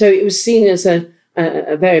 And so it was seen as a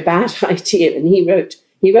very bad idea. And he wrote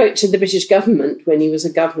to the British government when he was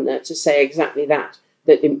a governor to say exactly that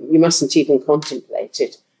you mustn't even contemplate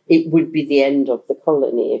it. It would be the end of the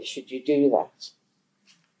colony if should you do that.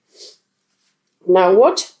 Now,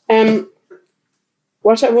 what I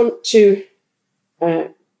want to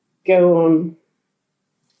go on,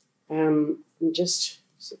 and just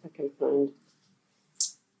see if I can find.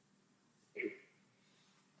 I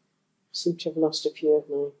seem to have lost a few of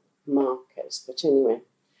my markers, but anyway,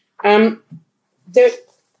 there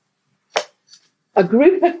a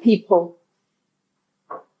group of people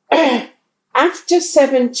after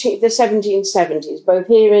the 1770s, both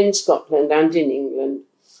here in Scotland and in England.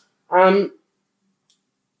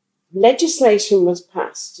 Legislation was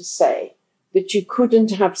passed to say that you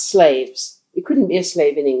couldn't have slaves. You couldn't be a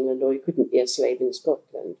slave in England or you couldn't be a slave in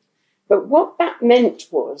Scotland. But what that meant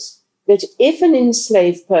was that if an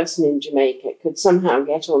enslaved person in Jamaica could somehow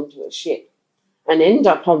get onto a ship and end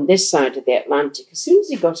up on this side of the Atlantic, as soon as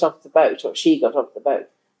he got off the boat or she got off the boat,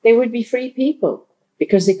 they would be free people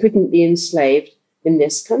because they couldn't be enslaved in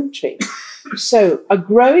this country. So a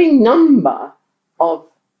growing number of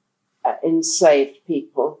enslaved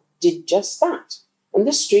people did just that. And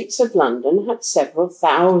the streets of London had several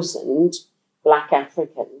thousand black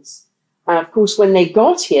Africans. Of course, when they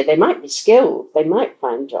got here, they might be skilled, they might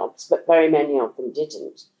find jobs, but very many of them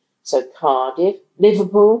didn't. So Cardiff,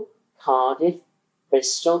 Liverpool, Cardiff,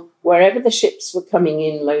 Bristol, wherever the ships were coming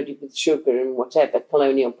in loaded with sugar and whatever,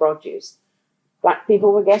 colonial produce, black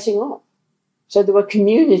people were getting off. So there were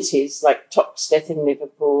communities like Toxteth in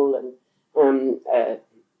Liverpool and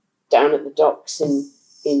down at the docks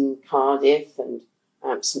in Cardiff and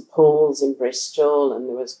St Paul's in Bristol, and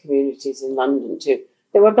there was communities in London too.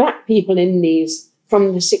 There were black people in these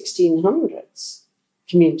from the 1600s,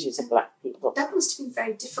 communities of black people. That must have been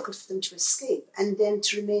very difficult for them to escape and then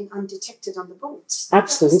to remain undetected on the boats.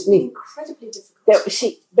 Absolutely. That must have been incredibly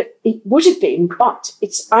difficult. But it would have been, but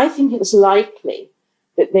I think it's likely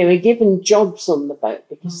that they were given jobs on the boat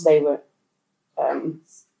because they were,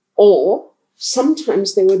 or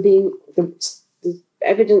sometimes they were being, the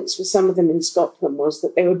evidence for some of them in Scotland was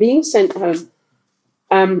that they were being sent home.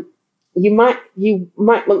 You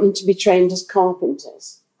might want them to be trained as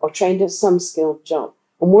carpenters or trained as some skilled job.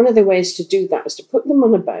 And one of the ways to do that was to put them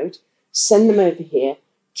on a boat, send them over here,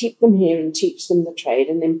 keep them here and teach them the trade,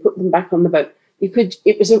 and then put them back on the boat.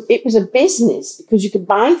 It was a business because you could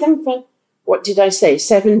buy them for, what did I say,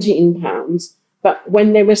 £17. But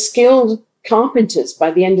when they were skilled carpenters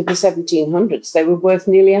by the end of the 1700s, they were worth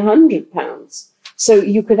nearly £100. So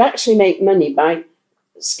you could actually make money by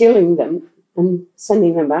skilling them and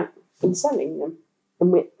sending them back and selling them.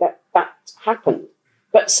 And that happened.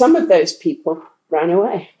 But some of those people ran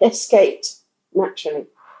away, escaped, naturally.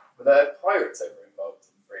 Were there pirates ever involved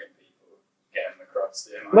in freeing people, getting them across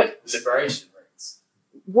the liberation routes?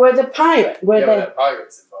 Were there pirates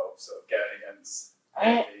involved, sort of going against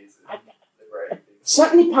liberating people?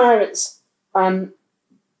 Certainly pirates.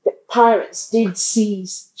 pirates did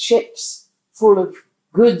seize ships full of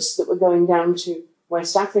goods that were going down to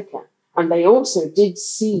West Africa, and they also did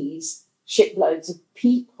seize shiploads of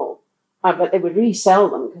people, but they would resell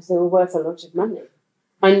them because they were worth a lot of money.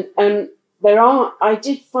 And I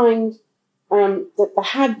did find that there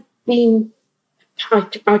had been,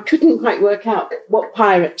 I couldn't quite work out what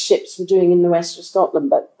pirate ships were doing in the west of Scotland,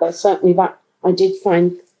 but there's certainly that, I did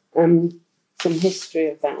find some history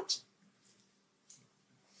of that.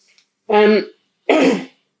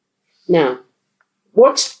 Now,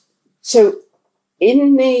 so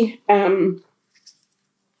in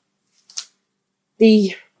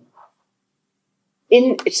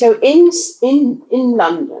in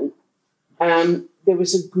London, there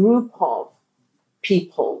was a group of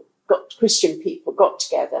people, Christian people, got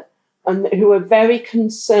together, and who were very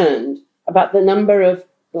concerned about the number of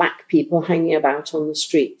black people hanging about on the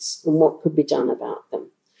streets and what could be done about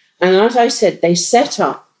them. And as I said, they set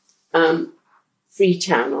up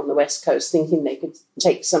Freetown on the west coast, thinking they could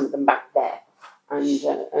take some of them back there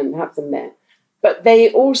and have them there. But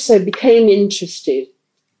they also became interested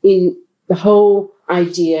in the whole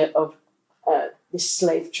idea of this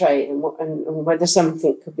slave trade and whether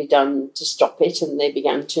something could be done to stop it, and they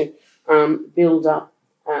began to build up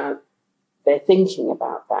their thinking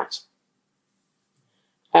about that.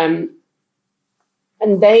 And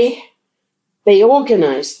they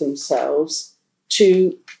organised themselves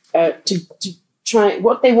to try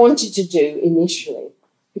what they wanted to do initially,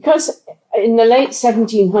 because in the late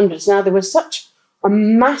 1700s, now there was such a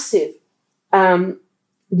massive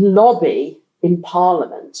lobby in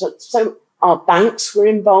Parliament. So our banks were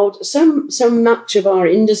involved. So much of our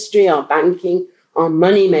industry, our banking, our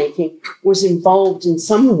money making was involved in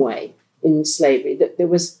some way in slavery, that there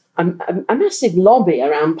was a massive lobby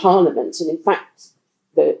around Parliament. And in fact,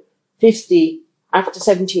 after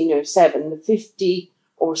 1707, the 50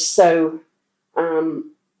 or so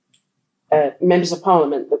members of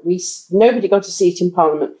Parliament nobody got a seat in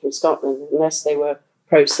Parliament from Scotland unless they were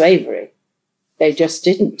pro-slavery. They just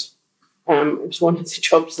didn't. It was one of the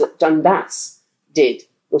jobs that Dundas did,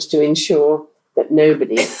 was to ensure that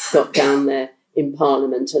nobody got down there in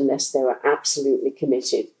Parliament unless they were absolutely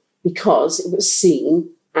committed, because it was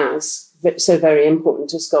seen as so very important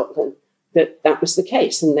to Scotland that was the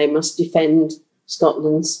case, and they must defend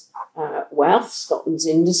Scotland's wealth, Scotland's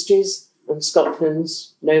industries, and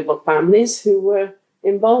Scotland's noble families who were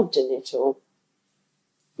involved in it all.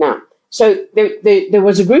 Now, so there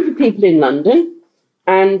was a group of people in London,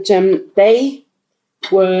 and they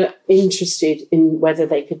were interested in whether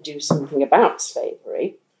they could do something about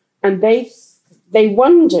slavery, and they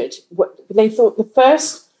wondered, they thought the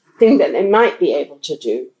first thing that they might be able to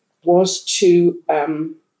do was to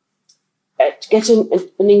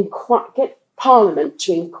get Parliament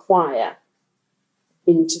to inquire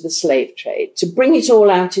into the slave trade, to bring it all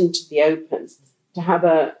out into the open, to have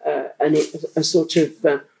a sort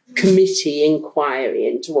of committee inquiry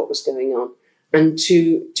into what was going on, and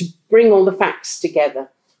to bring all the facts together.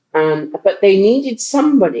 But they needed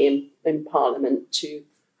somebody in Parliament to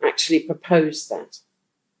actually propose that.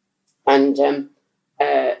 And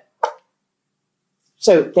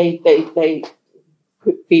so they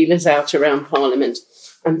put feelers out around Parliament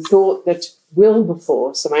and thought that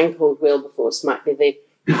Wilberforce, a man called Wilberforce, might be the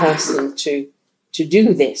person to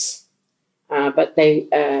do this.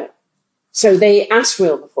 So they asked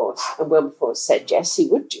Wilberforce, and Wilberforce said yes, he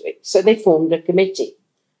would do it. So they formed a committee,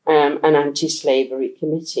 an anti-slavery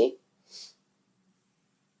committee.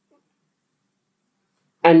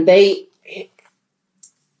 And there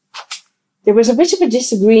was a bit of a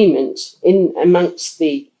disagreement amongst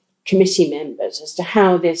the committee members as to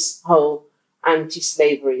how this whole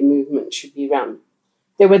anti-slavery movement should be run.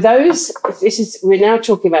 There were those, we're now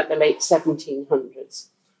talking about the late 1700s,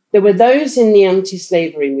 there were those in the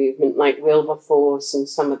anti-slavery movement like Wilberforce and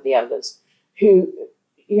some of the others who,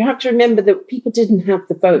 you have to remember that people didn't have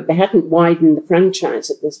the vote, they hadn't widened the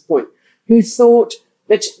franchise at this point, who thought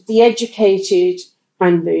that the educated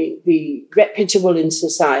and the reputable in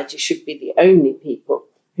society should be the only people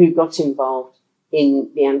who got involved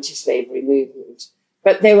in the anti-slavery movement.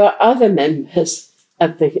 But there were other members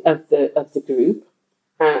of the group.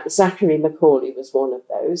 Zachary Macaulay was one of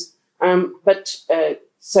those, but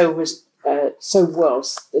so was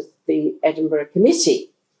the Edinburgh Committee.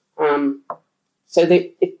 So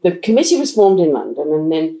the committee was formed in London,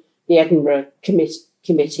 and then the Edinburgh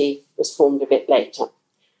Committee was formed a bit later.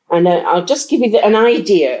 And I'll just give you an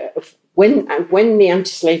idea of when the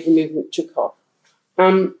anti-slavery movement took off.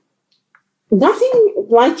 Nothing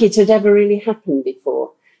like it had ever really happened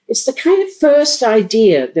before. It's the kind of first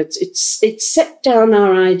idea that it set down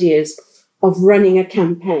our ideas of running a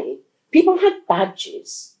campaign. people had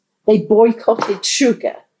badges. They boycotted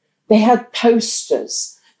sugar. They had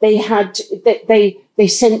posters. They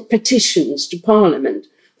sent petitions to Parliament.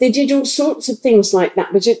 They did all sorts of things like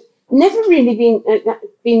that, which had never really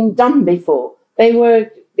been done before.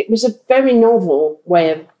 It was a very novel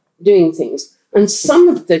way of doing things. And some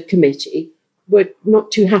of the committee were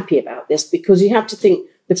not too happy about this, because you have to think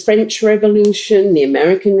the French Revolution, the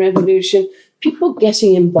American Revolution, people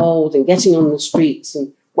getting involved and getting on the streets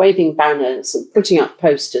and waving banners and putting up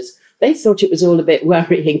posters. They thought it was all a bit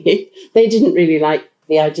worrying. They didn't really like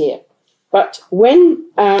the idea. But when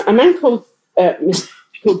a man called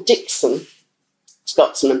Dixon,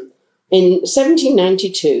 Scotsman, in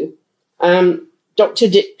 1792, Dr.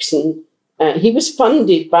 Dixon, he was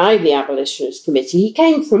funded by the Abolitionist Committee. He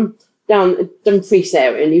came from down Dumfries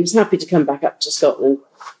area, and he was happy to come back up to Scotland.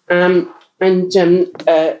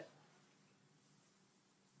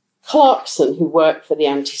 Clarkson, who worked for the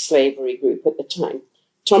anti-slavery group at the time,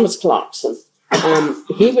 Thomas Clarkson,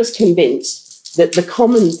 he was convinced that the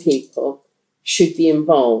common people should be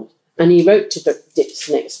involved. And he wrote to Dr.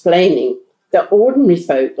 Dixon explaining that ordinary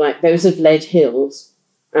folk, like those of Lead Hills,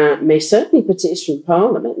 may certainly petition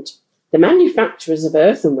Parliament. The manufacturers of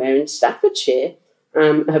earthenware in Staffordshire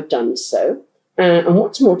have done so. And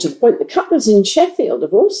what's more to the point, the cutlers in Sheffield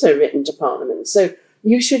have also written to Parliament. So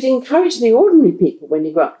you should encourage the ordinary people when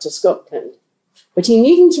you go up to Scotland. But he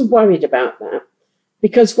needn't have worried about that,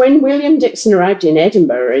 because when William Dixon arrived in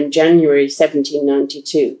Edinburgh in January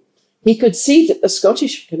 1792, he could see that the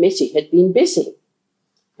Scottish Committee had been busy.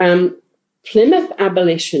 Plymouth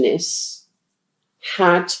abolitionists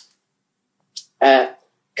had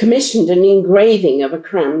commissioned an engraving of a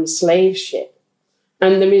crown slave ship,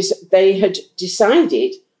 and they had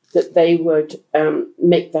decided that they would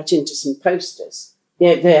make that into some posters.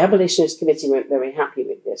 The Abolitionist Committee weren't very happy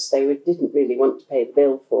with this. They didn't really want to pay the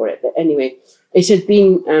bill for it. But anyway, it had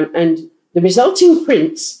been, and the resulting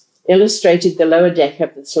prints illustrated the lower deck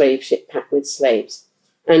of the slave ship packed with slaves.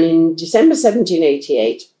 And in December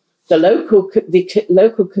 1788, the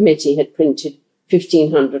local committee had printed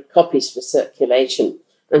 1,500 copies for circulation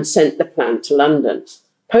and sent the plan to London.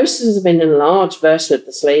 Posters of an enlarged version of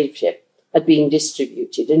the slave ship had been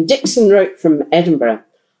distributed, and Dixon wrote from Edinburgh,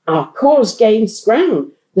 "Our cause gains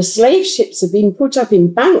ground. The slave ships have been put up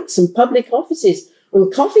in banks and public offices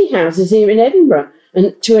and coffee houses here in Edinburgh,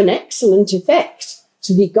 and to an excellent effect."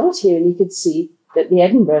 So he got here and he could see that the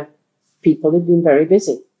Edinburgh people had been very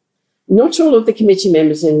busy. Not all of the committee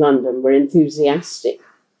members in London were enthusiastic.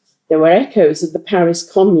 There were echoes of the Paris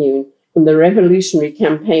Commune and the revolutionary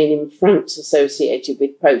campaign in France associated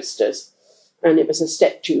with posters, and it was a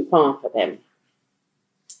step too far for them.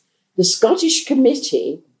 The Scottish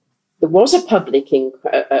Committee, there was a public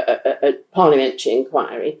parliamentary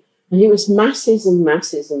inquiry, and it was masses and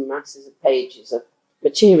masses and masses of pages of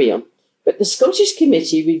material. But the Scottish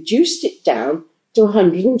Committee reduced it down to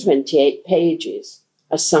 128 pages,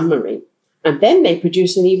 a summary. And then they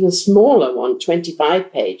produced an even smaller one,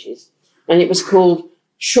 25 pages, and it was called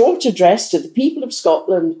Short Address to the People of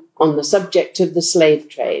Scotland on the Subject of the Slave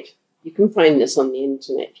Trade. You can find this on the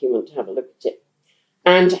internet if you want to have a look at it.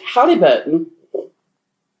 And Halliburton,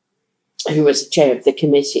 who was the chair of the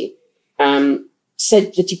committee,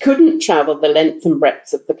 said that he couldn't travel the length and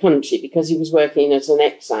breadth of the country because he was working as an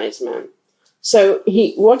excise man. So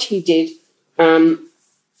what he did,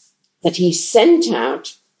 that he sent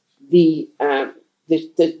out the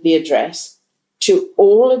address to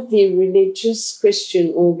all of the religious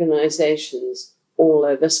Christian organisations all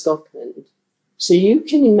over Scotland. So you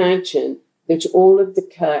can imagine that all of the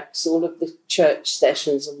kirks, all of the church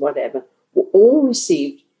sessions and whatever, were all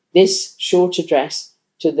received this short address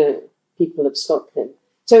to the people of Scotland.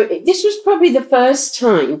 So this was probably the first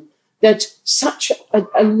time that such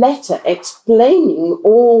a letter explaining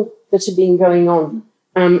all that had been going on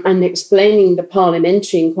and explaining the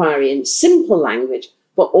parliamentary inquiry in simple language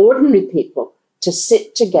for ordinary people to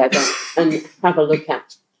sit together and have a look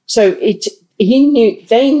at. So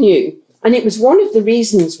they knew, and it was one of the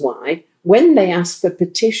reasons why, when they asked for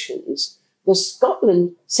petitions,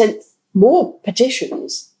 Scotland sent more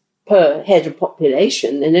petitions per head of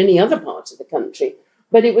population than any other part of the country.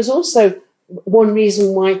 But it was also one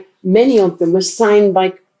reason why many of them were signed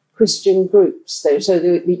by Christian groups. So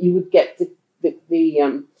that you would get the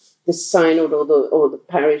synod or the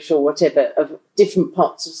parish or whatever of different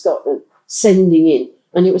parts of Scotland sending in.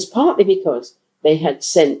 And it was partly because they had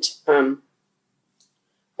sent...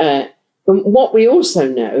 what we also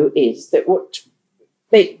know is that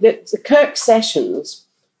the Kirk sessions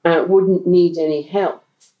wouldn't need any help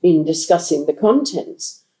in discussing the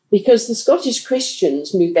contents, because the Scottish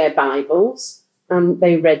Christians knew their Bibles,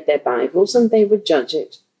 they read their Bibles, and they would judge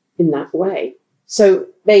it in that way. So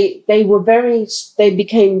they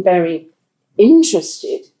became very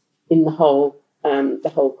interested in the whole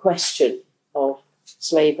question of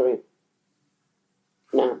slavery.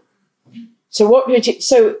 Now, so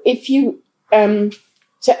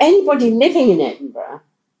anybody living in Edinburgh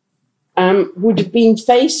would have been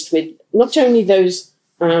faced with not only the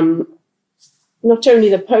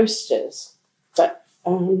posters, but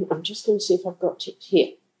I'm just going to see if I've got it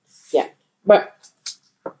here. Yeah, but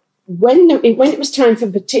when it was time for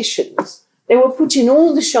petitions, they were put in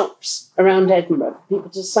all the shops around Edinburgh for people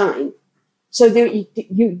to sign. So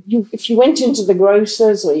if you went into the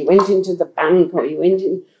grocer's, or you went into the bank, or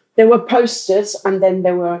there were posters, and then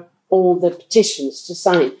there were all the petitions to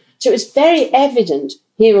sign. So it was very evident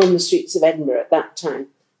here on the streets of Edinburgh at that time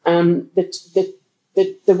that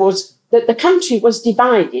the country was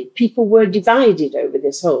divided. People were divided over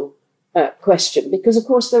this whole question, because, of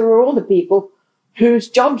course, there were all the people whose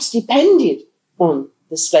jobs depended on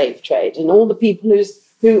the slave trade, and all the people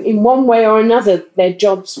who, in one way or another, their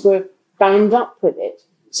jobs were bound up with it.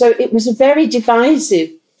 So it was a very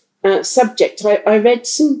divisive subject. I read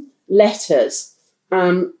some letters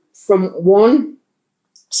from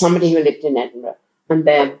somebody who lived in Edinburgh, and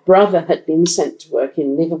their brother had been sent to work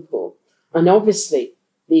in Liverpool. And obviously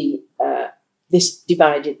this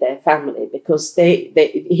divided their family, because the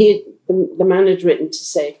man had written to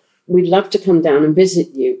say, "We'd love to come down and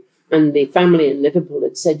visit you." And the family in Liverpool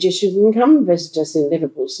had said, "You shouldn't come and visit us in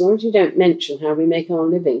Liverpool, so long as you don't mention how we make our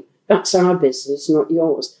living. That's our business, not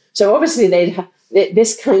yours." So obviously they'd have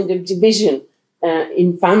this kind of division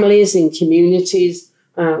in families, in communities,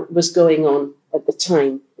 was going on at the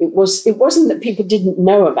time. It wasn't that people didn't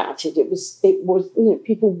know about it. It was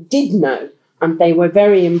people did know, and they were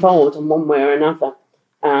very involved in one way or another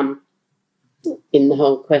in the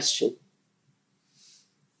whole question.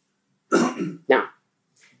 Now,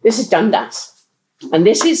 this is Dundas, and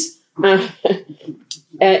this is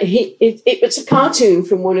it's a cartoon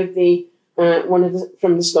from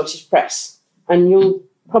from the Scottish press, and you'll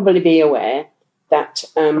probably be aware that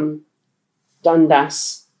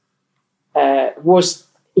Dundas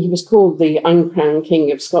was called the uncrowned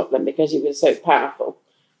King of Scotland because he was so powerful,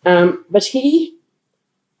 but he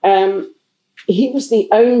was the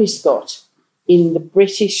only Scot in the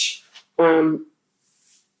British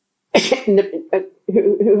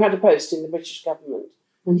who had a post in the British government,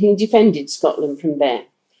 and he defended Scotland from there.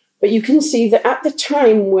 But you can see that at the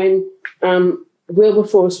time when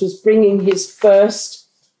Wilberforce was bringing his first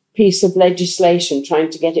piece of legislation, trying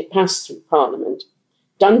to get it passed through Parliament,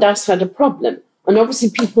 Dundas had a problem. And obviously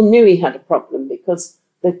people knew he had a problem because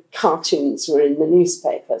the cartoons were in the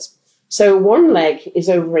newspapers. So one leg is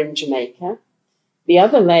over in Jamaica. The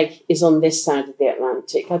other leg is on this side of the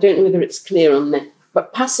Atlantic. I don't know whether it's clear on there,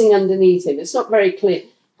 but passing underneath him, it's not very clear,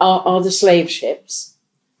 are the slave ships.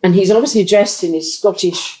 And he's obviously dressed in his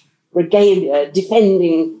Scottish regalia,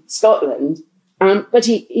 defending Scotland. But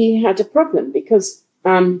he had a problem because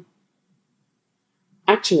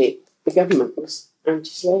actually the government was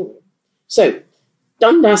anti-slavery. So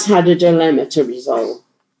Dundas had a dilemma to resolve.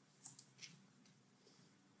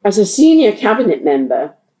 As a senior cabinet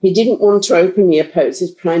member, he didn't want to openly oppose his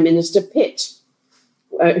Prime Minister Pitt,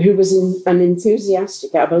 who was an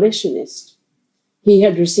enthusiastic abolitionist. He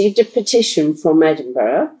had received a petition from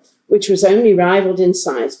Edinburgh, which was only rivalled in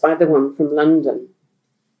size by the one from London.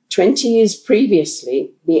 20 years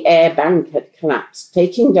previously, the Ayr Bank had collapsed,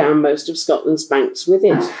 taking down most of Scotland's banks with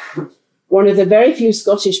it. One of the very few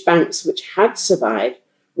Scottish banks which had survived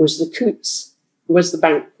was the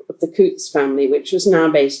bank of the Coutts family, which was now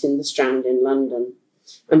based in the Strand in London.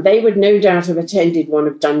 And they would no doubt have attended one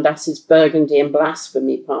of Dundas's Burgundy and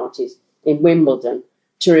blasphemy parties in Wimbledon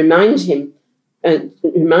to remind him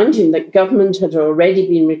that government had already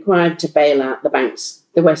been required to bail out the banks,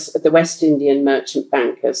 the West Indian merchant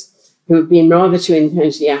bankers, who had been rather too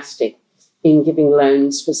enthusiastic in giving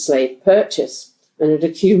loans for slave purchase and had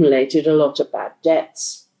accumulated a lot of bad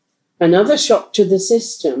debts. Another shock to the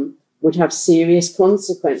system would have serious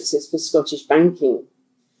consequences for Scottish banking.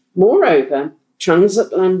 Moreover,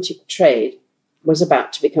 transatlantic trade was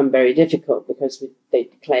about to become very difficult because they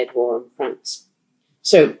declared war on France.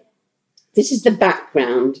 So this is the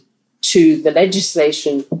background to the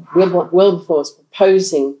legislation Wilberforce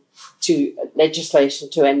proposing legislation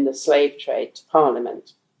to end the slave trade to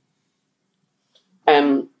Parliament.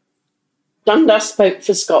 Dundas spoke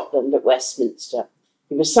for Scotland at Westminster.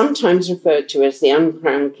 He was sometimes referred to as the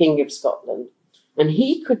uncrowned King of Scotland, and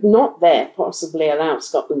he could not there possibly allow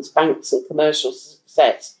Scotland's banks and commercial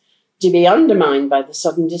success to be undermined by the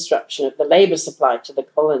sudden disruption of the labour supply to the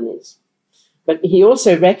colonies. but he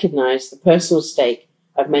also recognised the personal stake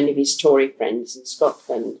of many of his Tory friends in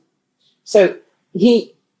Scotland. So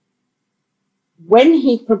when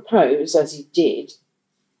he proposed, as he did,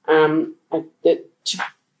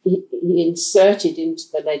 he inserted into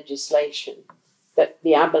the legislation that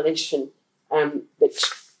the abolition,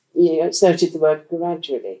 inserted the word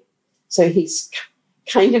gradually. So he's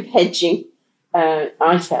kind of hedging,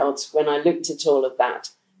 I felt, when I looked at all of that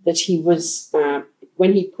he was,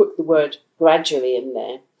 when he put the word gradually in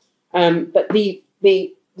there, but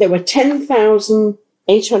there were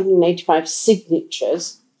 10,885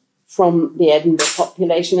 signatures from the Edinburgh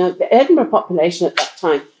population. The Edinburgh population at that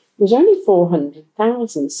time was only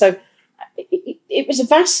 400,000. So it was a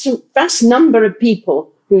vast number of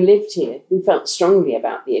people who lived here, who felt strongly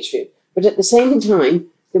about the issue. But at the same time,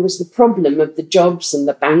 there was the problem of the jobs and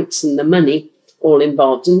the banks and the money all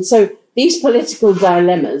involved. And so these political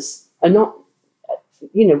dilemmas are not,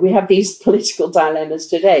 we have these political dilemmas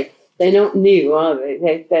today. They're not new, are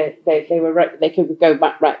they? They were right, they can go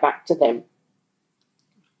right back to them.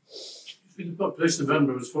 The population of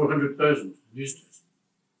Edinburgh was 400,000 these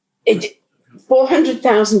days.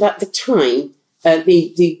 400,000 at the time,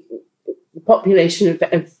 the population of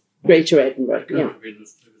Greater Edinburgh. It can't have been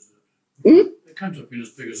as big as that. It can't have been as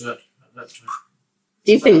big as that at that time.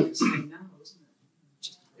 Do you think?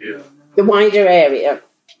 Yeah. The wider area.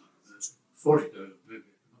 40,000, maybe,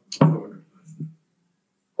 not 400,000.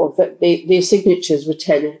 Or the signatures were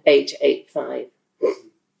 10,885.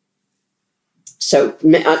 So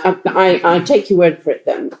I take your word for it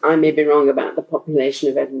then. I may be wrong about the population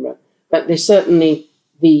of Edinburgh, but there's certainly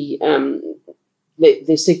the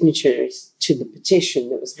signatories to the petition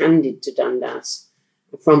that was handed to Dundas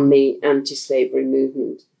from the anti-slavery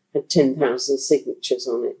movement had 10,000 signatures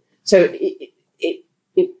on it. So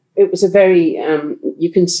it was a very,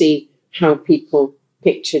 you can see how people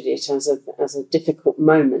pictured it as a difficult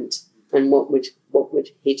moment, and what would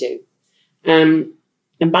he do? And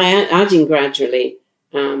by adding gradually,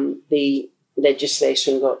 the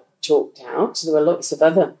legislation got talked out. So there were lots of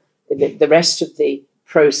other, the rest of the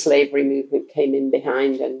pro-slavery movement came in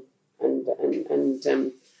behind and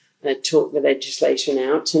talked the legislation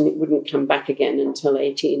out, and it wouldn't come back again until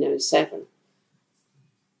 1807.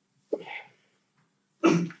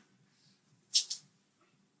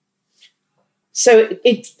 So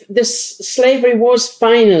slavery was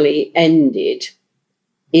finally ended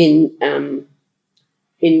in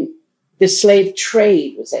the slave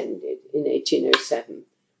trade was ended in 1807,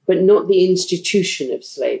 but not the institution of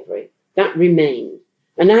slavery. That remained.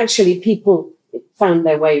 And actually people found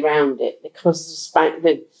their way around it because the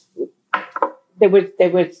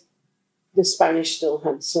Spanish still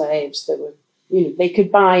had slaves. They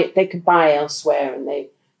could buy elsewhere, and they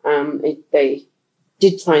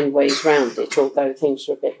did find ways around it, although things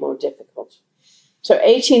were a bit more difficult. So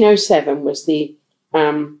 1807 was the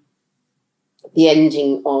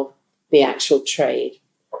ending of the actual trade.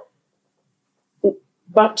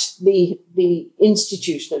 But the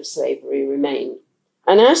institution of slavery remained.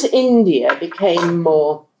 And as India became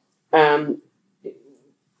more,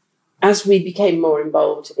 as we became more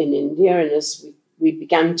involved in India, and as we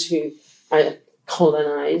began to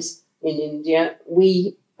colonize in India,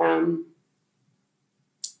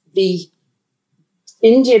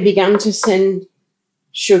 India began to send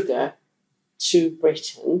sugar to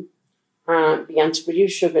Britain, began to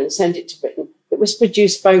produce sugar and send it to Britain. It was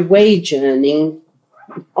produced by wage earning.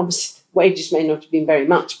 Obviously, wages may not have been very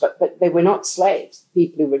much, but they were not slaves,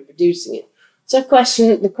 people who were producing it. So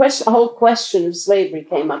the whole question of slavery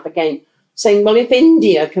came up again, saying, well, if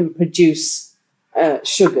India can produce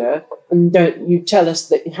sugar, and don't you tell us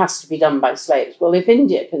that it has to be done by slaves? Well, if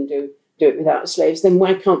India can do it without slaves, then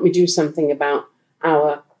why can't we do something about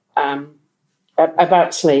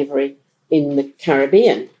about slavery in the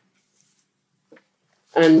Caribbean?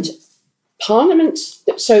 And Parliament,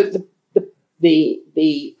 so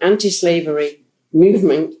the anti-slavery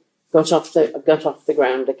movement got off the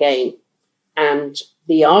ground again, and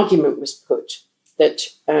the argument was put that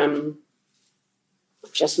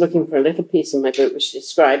just looking for a little piece in my book which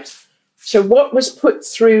describes. So what was put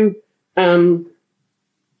through?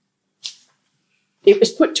 It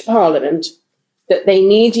was put to Parliament that they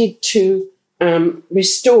needed to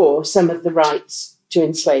restore some of the rights to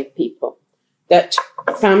enslaved people, that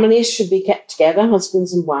families should be kept together,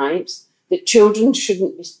 husbands and wives, that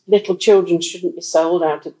little children shouldn't be sold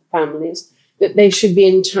out of the families, that they should be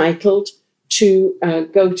entitled to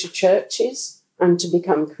go to churches and to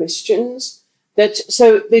become Christians,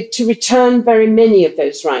 to return very many of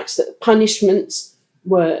those rights, that punishments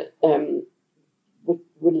were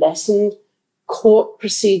lessened, court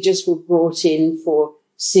procedures were brought in for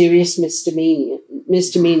serious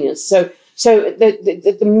misdemeanors. So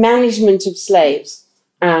the management of slaves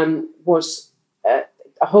was a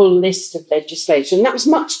whole list of legislation. That was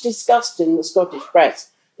much discussed in the Scottish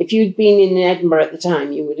press. If you'd been in Edinburgh at the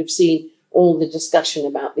time, you would have seen all the discussion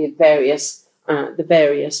about the various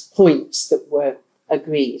points that were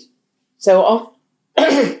agreed. So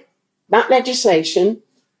that legislation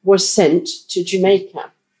was sent to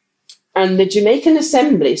Jamaica, and the Jamaican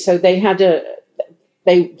Assembly. So they had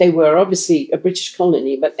they were obviously a British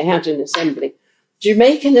colony, but they had an assembly.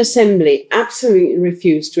 Jamaican Assembly absolutely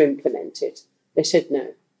refused to implement it. They said,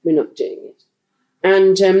 no, we're not doing it.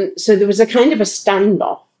 And so there was a kind of a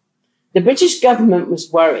standoff. The British government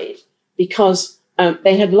was worried because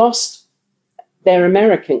they had lost their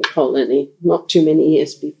American colony not too many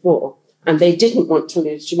years before, and they didn't want to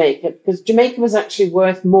lose Jamaica because Jamaica was actually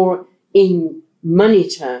worth more in money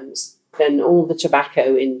terms than all the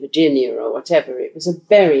tobacco in Virginia or whatever. It was a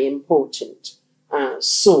very important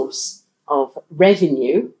source of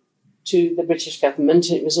revenue to the British government.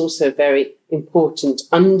 It was also a very important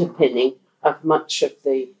underpinning of much of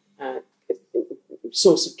the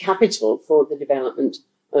source of capital for the development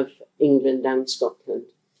of England and Scotland.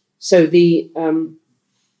 So there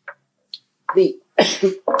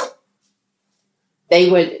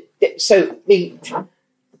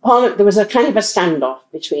was a kind of a standoff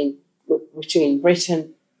between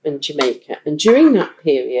Britain and Jamaica, and during that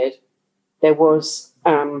period there was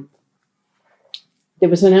an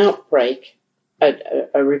outbreak,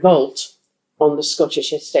 a revolt on the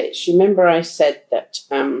Scottish estates. You remember I said that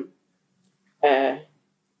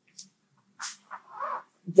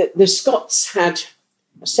the Scots had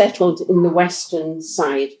settled in the western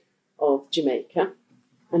side of Jamaica,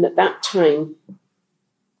 and at that time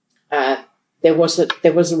there was a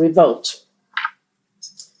revolt.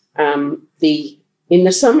 In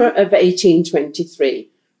the summer of 1823,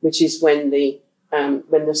 which is when the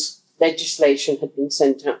legislation had been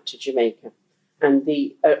sent out to Jamaica, and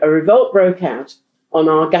a revolt broke out on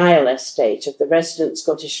Argyll estate of the resident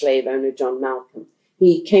Scottish slave owner John Malcolm.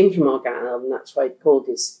 He came from Argyll, and that's why he called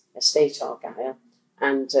his estate Argyll,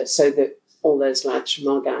 and so that all those lads from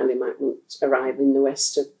Argyll who might want to arrive in the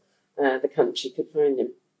west of the country could find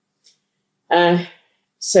him.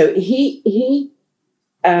 So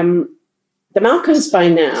the Malcolms by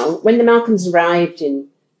now, when the Malcolms arrived in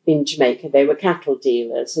Jamaica, they were cattle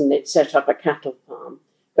dealers and they'd set up a cattle farm.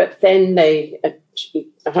 But then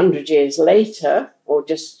 100 years later, or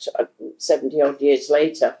just 70 odd years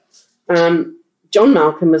later, John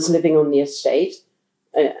Malcolm was living on the estate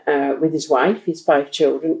with his wife, his 5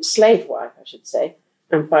 children, slave wife, I should say,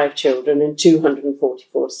 and 5 children and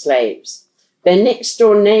 244 slaves. Their next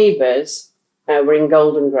door neighbours were in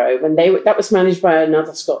Golden Grove, and that was managed by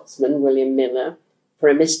another Scotsman, William Miller, for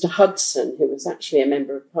a Mr. Hudson, who was actually a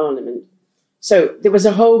member of Parliament. So there was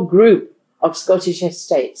a whole group of Scottish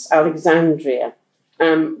estates, Alexandria,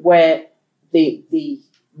 where the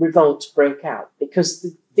revolt broke out, because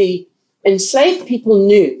the enslaved people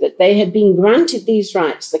knew that they had been granted these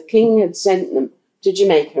rights. The king had sent them to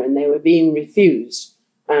Jamaica, and they were being refused,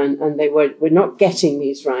 and they were not getting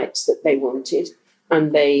these rights that they wanted,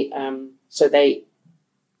 and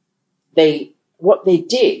what they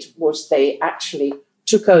did was they actually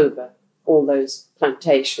took over all those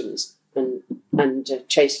plantations and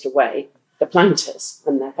chased away the planters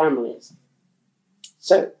and their families.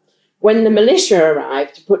 So when the militia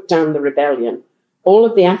arrived to put down the rebellion, all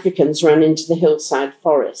of the Africans ran into the hillside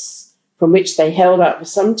forests, from which they held out for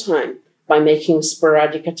some time by making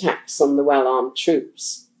sporadic attacks on the well-armed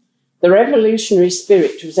troops. The revolutionary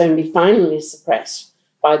spirit was only finally suppressed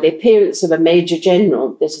by the appearance of a major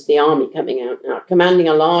general, this is the army coming out now, commanding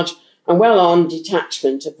a large and well-armed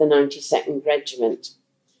detachment of the 92nd Regiment.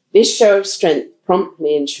 This show of strength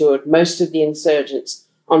promptly ensured most of the insurgents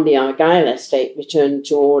on the Argyll estate returned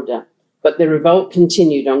to order, but the revolt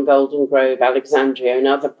continued on Golden Grove, Alexandria, and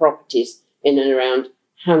other properties in and around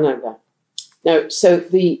Hanover. Now, so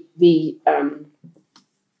the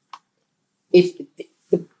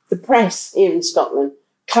press here in Scotland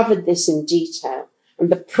covered this in detail, and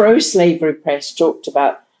the pro-slavery press talked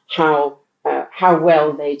about how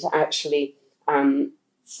well they'd actually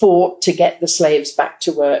fought to get the slaves back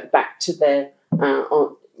to work, back to their,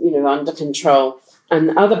 under control.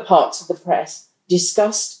 And other parts of the press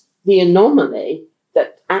discussed the anomaly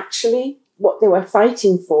that actually what they were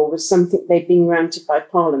fighting for was something they'd been granted by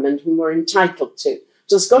Parliament and were entitled to.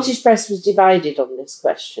 So the Scottish press was divided on this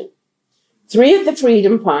question. 3 of the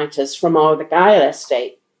freedom fighters from Argyll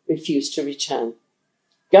estate refused to return.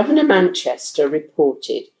 Governor Manchester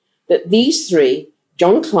reported that these 3,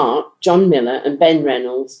 John Clark, John Miller and Ben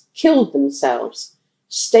Reynolds, killed themselves,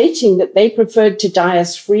 stating that they preferred to die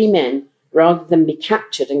as free men rather than be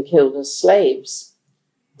captured and killed as slaves.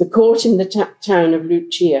 The court in the town of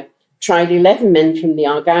Lucia tried 11 men from the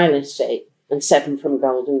Argyle estate and 7 from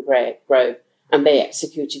Golden Grove, and they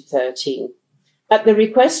executed 13. At the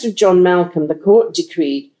request of John Malcolm, the court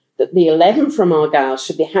decreed that the 11 from Argyle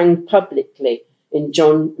should be hanged publicly in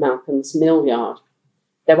John Malcolm's mill yard.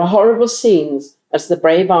 There were horrible scenes as the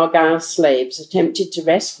brave Argyle slaves attempted to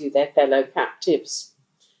rescue their fellow captives.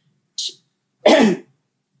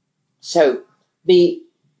 So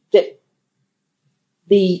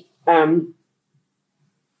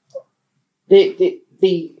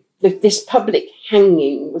this public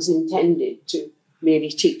hanging was intended to really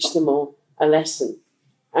teach them all a lesson.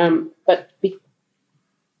 The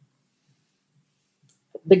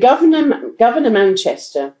Governor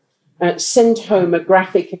Manchester sent home a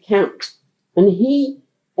graphic account, and he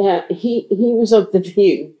was of the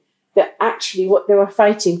view that actually what they were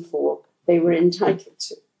fighting for they were entitled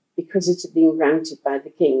to, because it had been granted by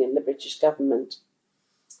the King and the British government.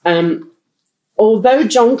 Although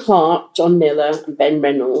John Clark, John Miller and Ben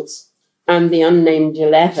Reynolds and the unnamed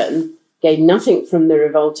 11 gained nothing from the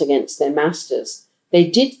revolt against their masters, they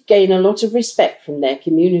did gain a lot of respect from their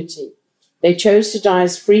community. They chose to die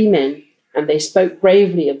as free men, and they spoke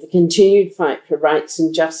bravely of the continued fight for rights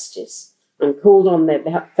and justice and called on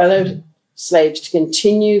their fellow slaves to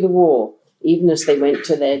continue the war even as they went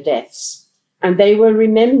to their deaths. And they were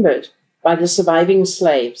remembered by the surviving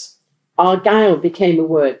slaves. Argyle became a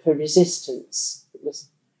word for resistance. It was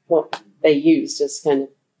what they used as kind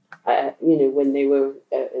of, when they were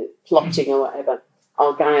plotting or whatever.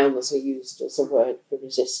 Argyle was used as a word for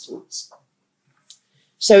resistance.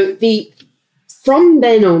 So from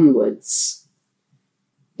then onwards,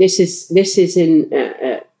 this is in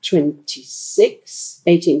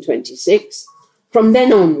 1826. From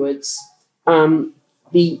then onwards,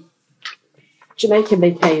 the Jamaica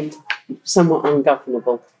became somewhat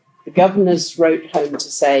ungovernable. The governors wrote home to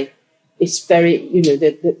say it's very,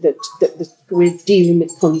 that we're dealing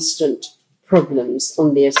with constant problems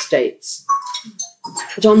on the estates.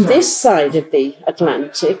 But on this side of the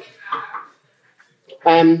Atlantic,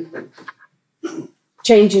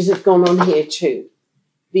 changes have gone on here too.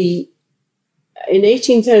 In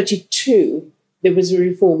 1832, there was a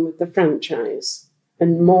reform of the franchise,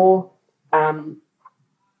 and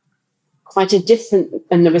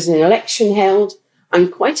and there was an election held,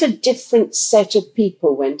 and quite a different set of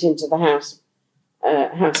people went into the House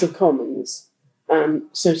of Commons.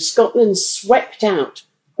 So Scotland swept out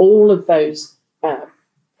all of those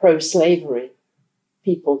pro-slavery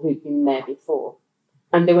people who'd been there before,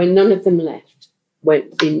 and there were none of them left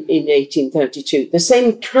in 1832. The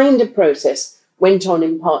same kind of process went on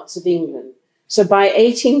in parts of England. So by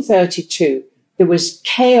 1832, there was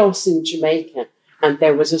chaos in Jamaica, and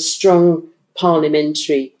there was a strong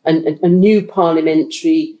parliamentary, a new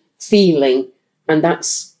parliamentary feeling, and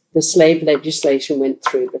that's the slave legislation went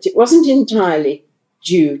through. But it wasn't entirely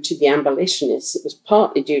due to the abolitionists. It was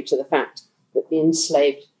partly due to the fact that the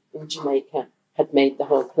enslaved in Jamaica had made the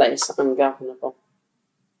whole place ungovernable.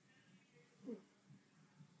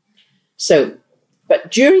 So,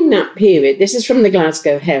 but during that period, this is from the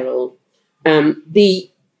Glasgow Herald,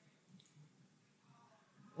 this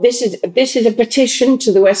is a petition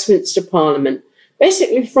to the Westminster Parliament,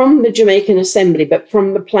 basically from the Jamaican Assembly, but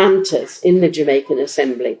from the planters in the Jamaican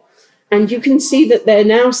Assembly. And you can see that they're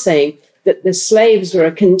now saying that the slaves were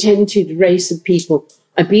a contented race of people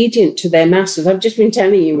obedient to their masters. I've just been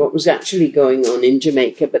telling you what was actually going on in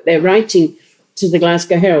Jamaica, but they're writing to the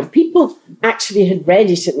Glasgow Herald. People actually had read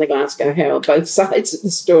it in the Glasgow Herald, both sides of the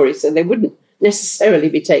story, so they wouldn't necessarily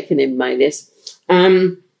be taken in by this.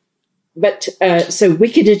 So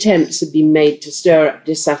wicked attempts have been made to stir up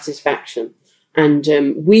dissatisfaction, and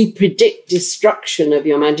we predict destruction of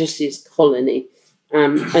Your Majesty's colony.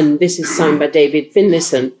 And this is signed by David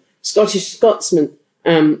Finlayson, Scottish Scotsman,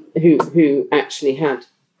 who actually had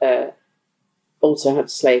also had a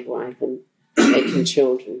slave wife and taken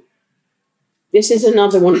children. This is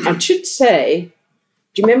another one. I should say,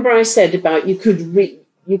 do you remember I said about you could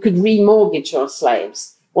remortgage your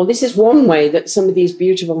slaves? Well, this is one way that some of these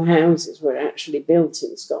beautiful houses were actually built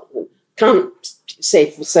in Scotland. Can't say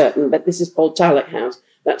for certain, but this is Paul Tallock House.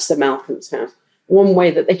 That's the Malcolm's house. One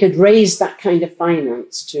way that they could raise that kind of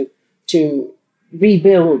finance to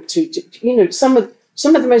rebuild, some of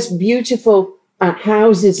the most beautiful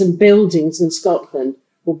houses and buildings in Scotland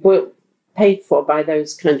were paid for by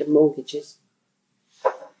those kind of mortgages.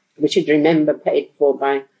 We should remember paid for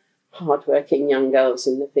by hardworking young girls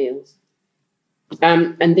in the fields.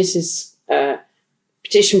 And this is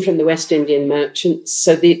petition from the West Indian merchants.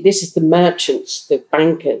 So this is the merchants, the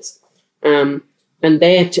bankers, and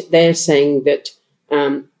they're saying that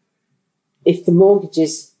if the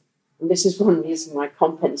mortgages, and this is one reason why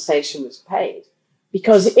compensation was paid,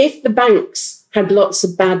 because if the banks had lots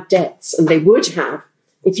of bad debts, and they would have,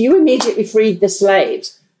 if you immediately freed the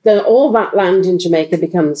slaves, then all that land in Jamaica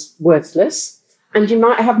becomes worthless, and you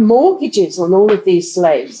might have mortgages on all of these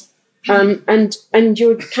slaves. And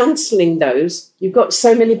you're cancelling those. You've got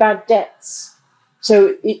so many bad debts.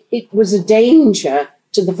 So it was a danger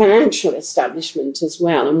to the financial establishment as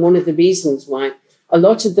well. And one of the reasons why a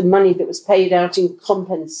lot of the money that was paid out in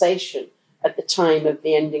compensation at the time of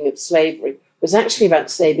the ending of slavery was actually about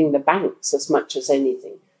saving the banks as much as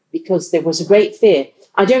anything, because there was a great fear.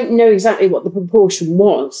 I don't know exactly what the proportion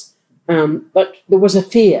was, but there was a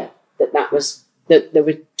fear that there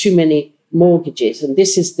were too many mortgages. And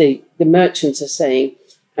this is the merchants are saying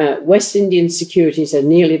West Indian securities are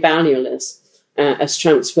nearly valueless as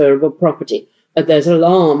transferable property. There's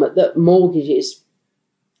alarm that mortgages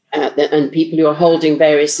and people who are holding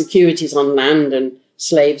various securities on land and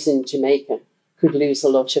slaves in Jamaica could lose a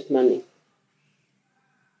lot of money.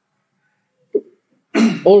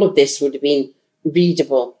 All of this would have been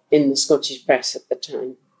readable in the Scottish press at the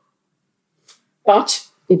time. But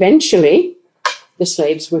eventually, the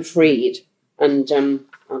slaves were freed. And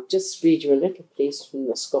I'll just read you a little piece from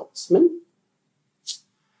the Scotsman. If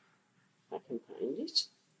I can find it.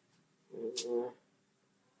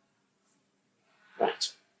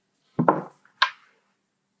 Right.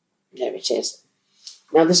 There it is.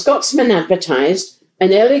 Now, the Scotsman advertised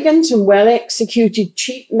an elegant and well-executed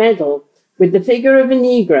cheap medal with the figure of a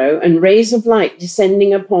Negro and rays of light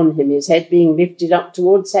descending upon him, his head being lifted up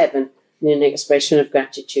towards heaven in an expression of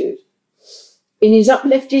gratitude. In his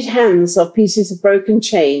uplifted hands are pieces of broken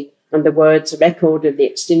chain and the words, a record of the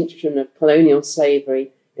extinction of colonial slavery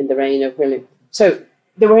in the reign of William. So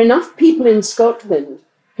there were enough people in Scotland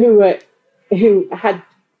who had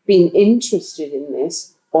been interested in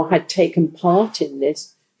this or had taken part in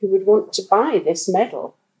this who would want to buy this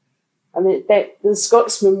medal. I mean, the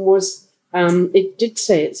Scotsman was, it did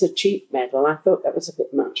say it's a cheap medal. I thought that was a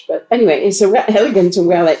bit much. But anyway, it's elegant and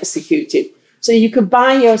well executed. So you could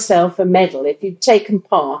buy yourself a medal if you'd taken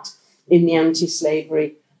part in the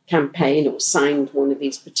anti-slavery campaign or signed one of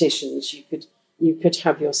these petitions. You could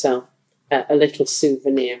have yourself a little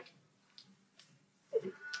souvenir.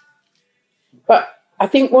 But I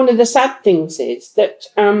think one of the sad things is that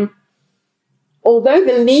although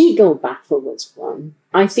the legal battle was won,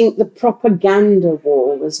 I think the propaganda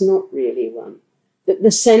war was not really won. That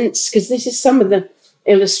the sense, because this is some of the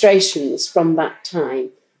illustrations from that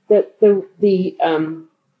time, that the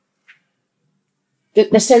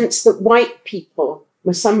sense that white people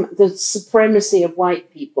were the supremacy of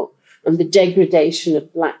white people and the degradation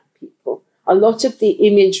of black people. A lot of the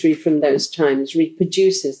imagery from those times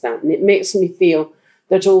reproduces that, and it makes me feel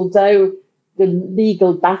that although the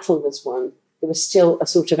legal battle was won, there was still a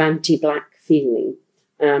sort of anti-black feeling,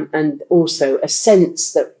 and also a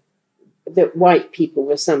sense that white people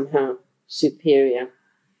were somehow superior.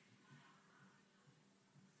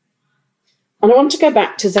 And I want to go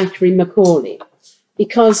back to Zachary Macaulay,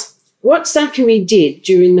 because what Zachary did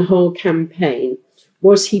during the whole campaign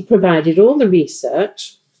was he provided all the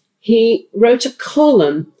research. He wrote a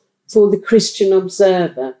column for the Christian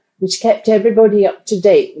Observer, which kept everybody up to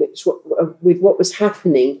date with what was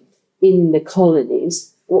happening in the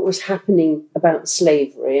colonies, what was happening about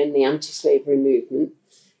slavery and the anti-slavery movement.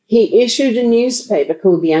 He issued a newspaper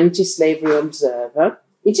called the Anti-Slavery Observer.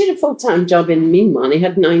 He did a full-time job in the meanwhile. He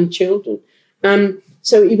had 9 children.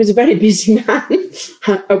 So he was a very busy man.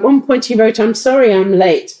 At one point he wrote, "I'm sorry I'm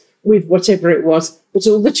late," with whatever it was, but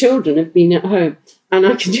all the children have been at home. And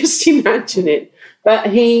I can just imagine it. But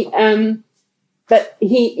he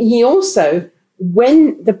also,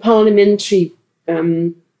 when the parliamentary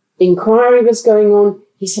inquiry was going on,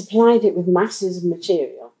 he supplied it with masses of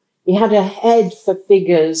material. He had a head for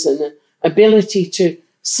figures and an ability to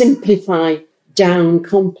simplify down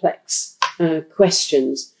complex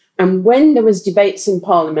questions. And when there was debates in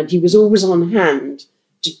Parliament, he was always on hand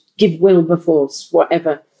to give Wilberforce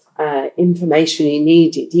whatever information he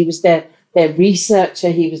needed. He was their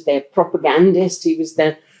researcher, he was their propagandist, he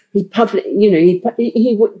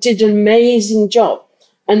did an amazing job.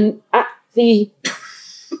 And at he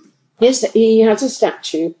has a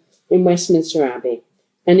statue in Westminster Abbey,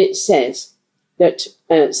 and it says that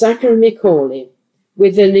Zachary Macaulay,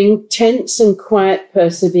 with an intense and quiet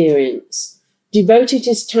perseverance, devoted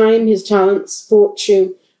his time, his talents,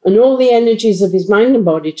 fortune, and all the energies of his mind and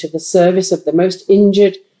body to the service of the most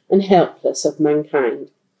injured and helpless of mankind,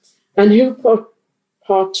 and who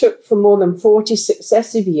partook for more than 40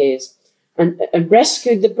 successive years and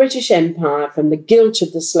rescued the British Empire from the guilt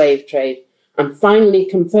of the slave trade and finally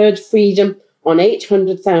conferred freedom on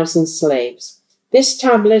 800,000 slaves. This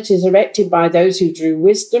tablet is erected by those who drew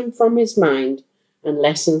wisdom from his mind and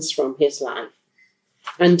lessons from his life.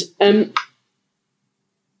 And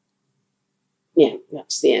yeah,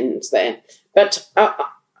 that's the end there. But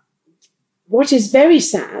what is very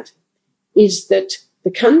sad is that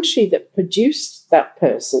the country that produced that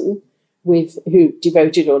person who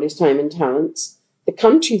devoted all his time and talents, the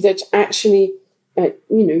country that actually,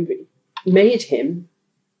 made him,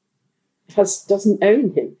 doesn't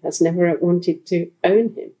own him, has never wanted to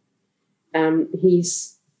own him.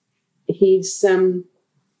 He's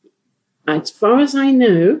as far as I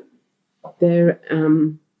know, there,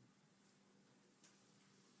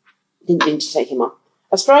 didn't mean to take him off.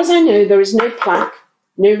 As far as I know, there is no plaque,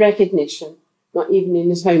 no recognition, not even in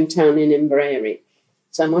his hometown in Inverary.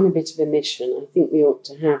 So I'm on a bit of a mission. I think we ought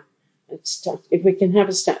to have if we can have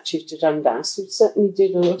a statue to Dundas, who certainly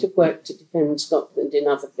did a lot of work to defend Scotland in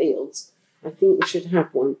other fields. I think we should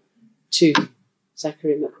have one to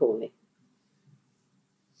Zachary Macaulay.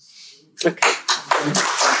 Okay.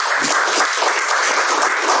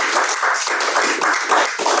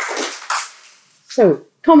 So,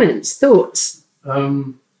 comments, thoughts?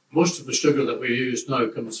 Most of the sugar that we use now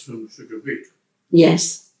comes from sugar beet.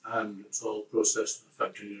 Yes. And it's all processed in a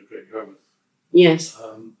factory near Great Yarmouth. Yes.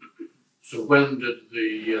 So when did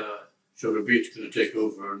the sugar beet going to take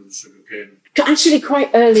over and the sugar cane? Actually,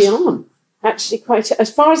 quite early on.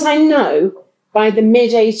 As far as I know, by the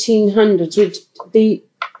mid-1800s,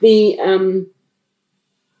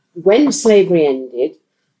 when slavery ended,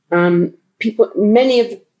 many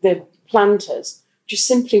of the planters just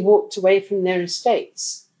simply walked away from their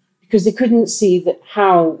estates because they couldn't see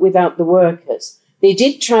how without the workers. They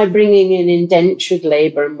did try bringing in indentured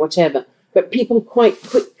labour and whatever, but people quite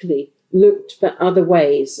quickly looked for other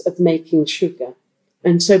ways of making sugar.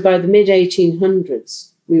 And so by the mid-1800s,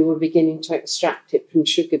 we were beginning to extract it from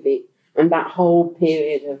sugar beet, and that whole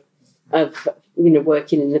period of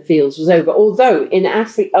working in the fields was over. Although in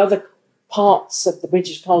other parts of the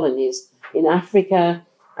British colonies, in Africa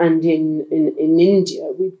and in India,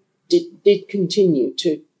 we did continue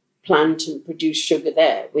to plant and produce sugar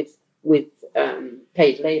there with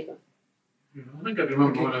paid labour. I think I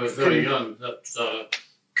remember when I was very young that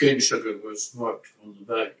cane sugar was marked on the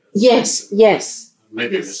bag. Yes, yes.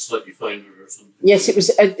 Maybe it was slightly finer or something. Yes, it was.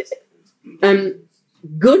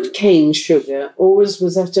 Good cane sugar always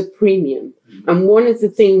was at a premium. Mm-hmm. And one of the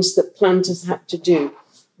things that planters had to do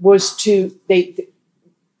was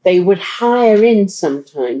they would hire in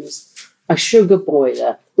sometimes a sugar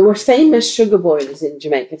boiler. There were famous sugar boilers in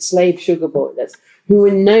Jamaica, slave sugar boilers, who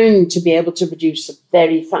were known to be able to produce a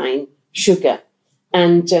very fine sugar.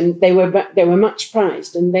 And they were much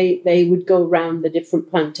prized, and they would go around the different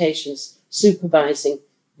plantations supervising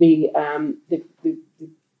the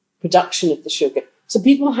production of the sugar. So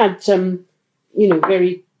people had,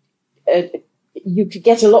 you could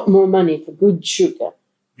get a lot more money for good sugar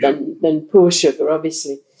than poor sugar,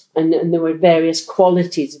 obviously. And there were various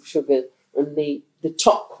qualities of sugar, and the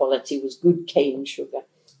top quality was good cane sugar.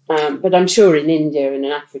 But I'm sure in India and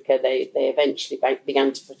in Africa, they eventually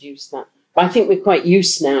began to produce that. But I think we're quite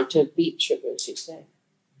used now to beet sugar, as you say.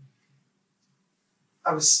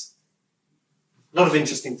 A lot of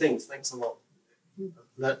interesting things. Thanks a lot.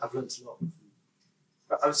 I've learnt a lot.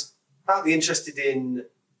 But I was partly interested in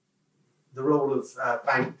the role of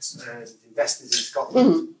banks and investors in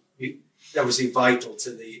Scotland. Mm. Obviously vital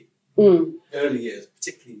to the early years,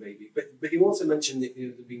 particularly maybe. But you also mentioned that there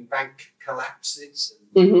have been bank collapses.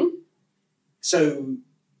 And so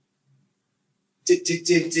did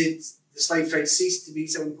the slave trade cease to be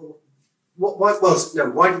so important?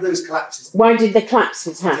 Why did those collapses? Why did the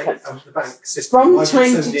collapses happen? Of the bank system. From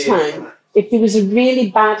time to time, if there was a really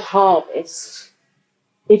bad harvest,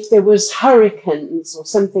 if there was hurricanes or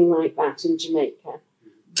something like that in Jamaica,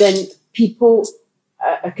 then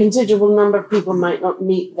a considerable number of people might not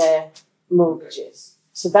meet their mortgages.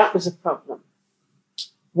 So that was a problem.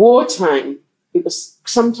 Wartime, it was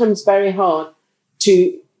sometimes very hard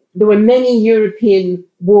there were many European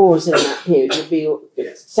wars in that period,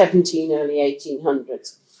 the 17, early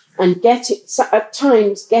 1800s. And at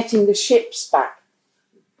times, getting the ships back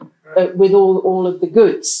with all of the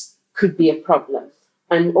goods could be a problem.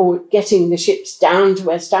 Or getting the ships down to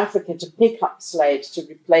West Africa to pick up slaves to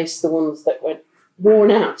replace the ones that were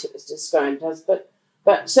worn out, it was described as.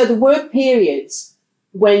 But so there were periods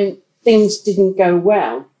when things didn't go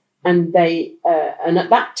well, and at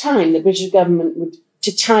that time the British government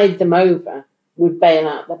to tide them over, would bail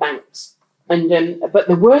out the banks. But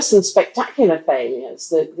there were some spectacular failures.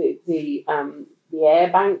 The air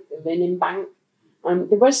bank, the linen bank,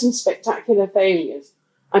 there were some spectacular failures.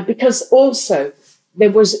 Because also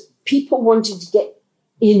there was people wanted to get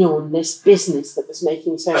in on this business that was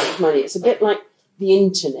making so much money. It's a bit like the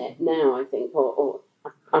internet now, I think, or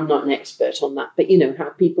I'm not an expert on that, but you know how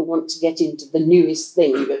people want to get into the newest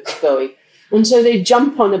thing that's going. And so they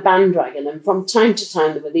jump on a bandwagon, and from time to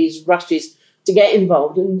time there were these rushes to get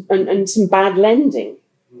involved, and some bad lending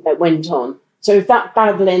that went on. So if that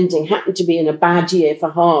bad lending happened to be in a bad year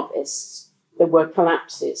for harvests, there were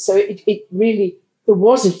collapses. So it really, there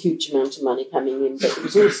was a huge amount of money coming in, but it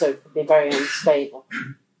was also very unstable.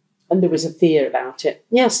 And there was a fear about it.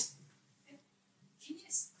 Yes? Can you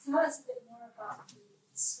tell us a bit more about the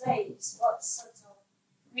slaves? What sort of,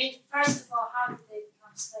 I mean, first of all, how did they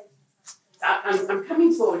become slaves? I'm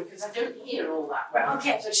coming forward because I don't hear all that well.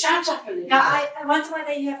 Okay. So shout up a little bit. I wonder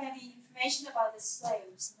whether you have any information about the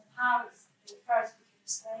slaves and how they first became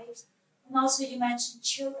slaves. And also you mentioned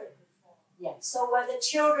children before. Yes. So were the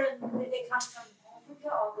children, did they come from Africa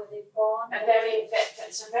or were they born?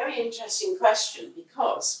 That's a very interesting question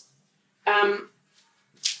because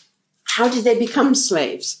how did they become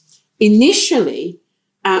slaves? Initially,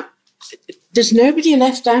 there's nobody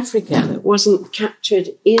left Africa that wasn't captured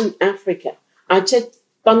in Africa. I said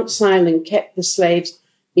Bunce Island kept the slaves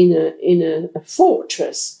in a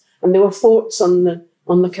fortress, and there were forts on the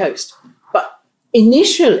coast. But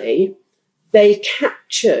initially, they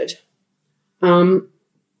captured. They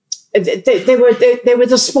were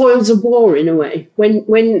the spoils of war in a way. When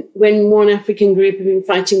one African group had been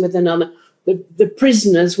fighting with another, the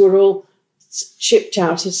prisoners were all shipped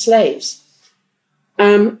out as slaves.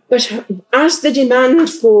 But as the demand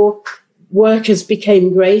for workers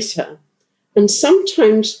became greater, and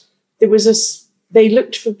sometimes they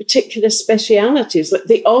looked for particular specialities, like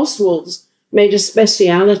the Oswalds made a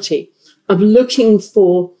speciality of looking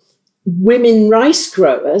for women rice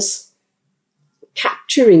growers,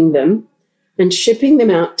 capturing them and shipping them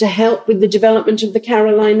out to help with the development of the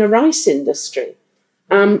Carolina rice industry.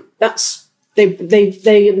 There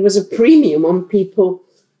was a premium on people.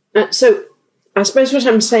 So I suppose what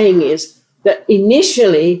I'm saying is that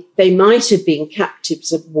initially they might have been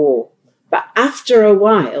captives of war, but after a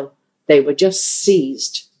while they were just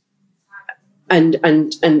seized.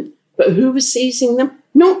 But who was seizing them?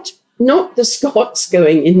 Not the Scots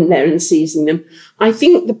going in there and seizing them. I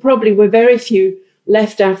think there probably were very few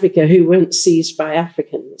left Africa who weren't seized by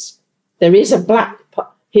Africans. There is a black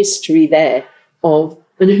history there of,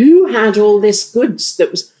 and who had all this goods that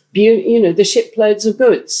was, the shiploads of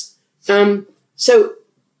goods. So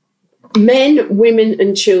men, women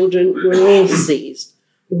and children were all seized.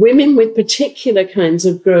 Women with particular kinds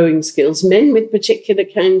of growing skills, men with particular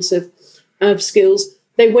kinds of skills.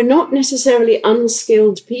 They were not necessarily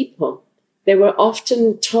unskilled people. They were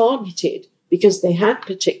often targeted because they had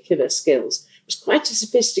particular skills. It was quite a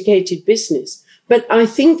sophisticated business. But I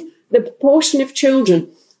think the proportion of children,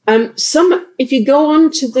 if you go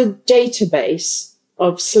on to the database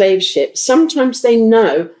of slave ships, sometimes they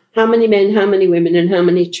know how many men, how many women, and how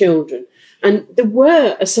many children. And there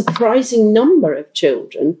were a surprising number of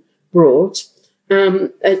children brought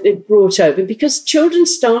over because children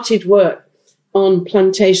started work on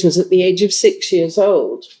plantations at the age of 6 years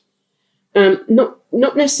old. Not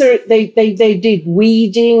necessarily, they did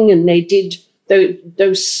weeding and they did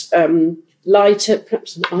those lighter,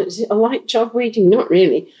 perhaps, is it a light job weeding? Not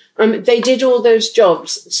really. They did all those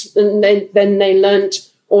jobs and then they learnt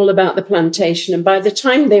all about the plantation. And by the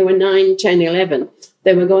time they were 9, 10, 11,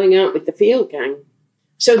 they were going out with the field gang.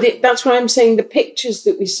 So that's why I'm saying the pictures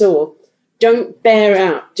that we saw don't bear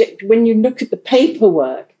out. When you look at the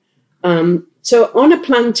paperwork, so on a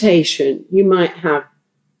plantation, you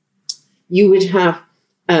would have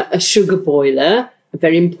a sugar boiler, a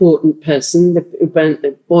very important person who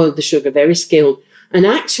boiled the sugar, very skilled. And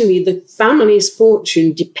actually the family's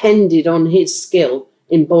fortune depended on his skill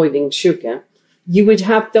in boiling sugar. You would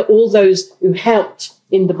have all those who helped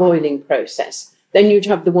in the boiling process. Then you'd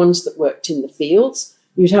have the ones that worked in the fields.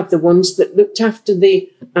 You'd have the ones that looked after the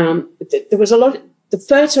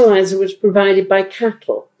fertilizer was provided by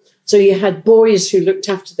cattle. So you had boys who looked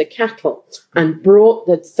after the cattle and brought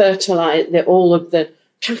the fertilizer, all of the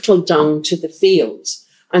cattle dung to the fields.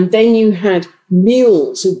 And then you had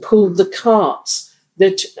mules who pulled the carts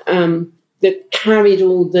that carried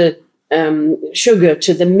all the sugar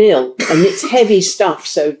to the mill, and it's heavy stuff,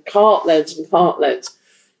 so cartloads and cartloads.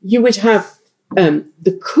 You would have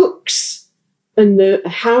the cooks and the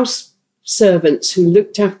house servants who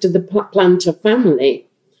looked after the planter family,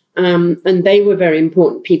 and they were very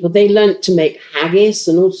important people. They learnt to make haggis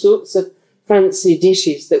and all sorts of fancy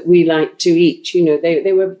dishes that we like to eat. You know,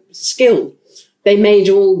 they were skilled. They made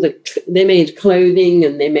clothing,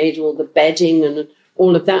 and they made all the bedding and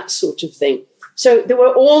all of that sort of thing. So there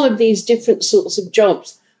were all of these different sorts of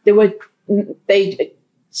jobs.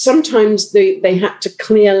 Sometimes they had to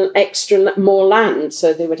clear more land,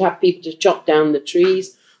 so they would have people to chop down the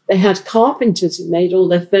trees. They had carpenters who made all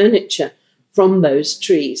their furniture from those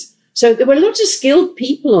trees. So there were lots of skilled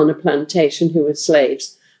people on a plantation who were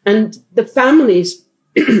slaves, and the families.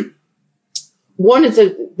 One of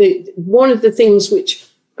the things which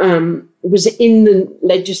was in the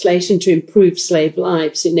legislation to improve slave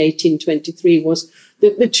lives in 1823 was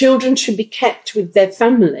that the children should be kept with their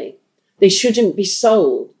family. They shouldn't be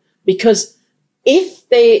sold, because if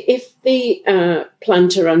the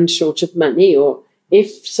planter ran short of money, or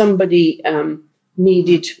if somebody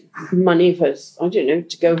needed money for, I don't know,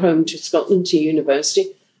 to go home to Scotland to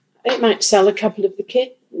university, it might sell a couple of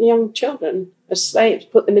the young children as slaves,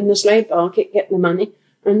 put them in the slave market, get the money,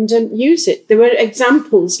 and use it. There were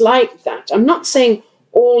examples like that. I'm not saying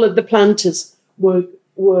all of the planters were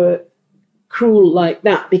cruel like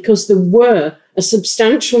that, because there were a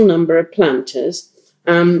substantial number of planters.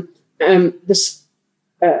 A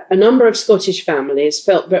number of Scottish families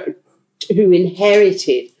who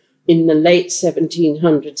inherited in the late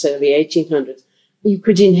 1700s, early 1800s. You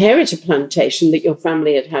could inherit a plantation that your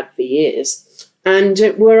family had had for years, and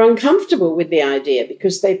were uncomfortable with the idea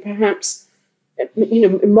because they perhaps,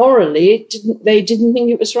 morally, they didn't think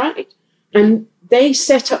it was right. And they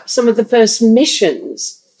set up some of the first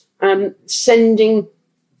missions, sending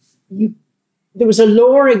you. There was a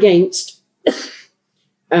law against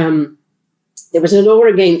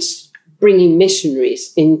bringing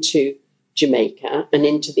missionaries into Jamaica and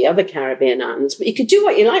into the other Caribbean islands, but you could do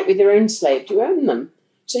what you like with your own slaves. You own them.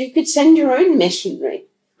 So you could send your own missionary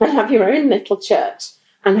and have your own little church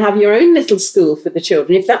and have your own little school for the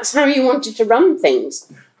children, if that's how you wanted to run things.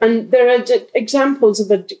 And there are examples of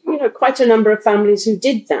quite a number of families who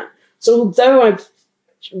did that. So although I've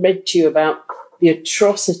read to you about the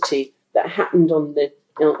atrocity that happened on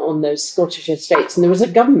those Scottish estates, and there was a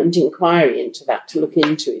government inquiry into that to look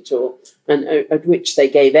into it all, and at which they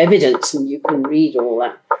gave evidence, and you can read all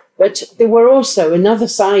that. But there were also another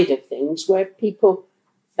side of things where people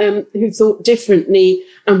who thought differently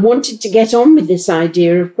and wanted to get on with this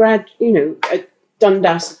idea of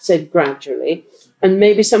Dundas had said gradually, and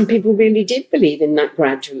maybe some people really did believe in that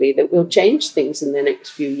gradually, that we'll change things in the next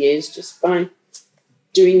few years just by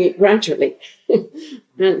doing it gradually.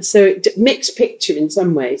 And so mixed picture in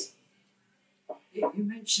some ways. You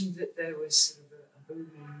mentioned that there was sort of a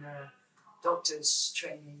boom in doctors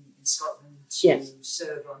training in Scotland to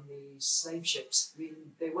serve on these slave ships. I mean,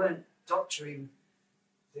 they weren't doctoring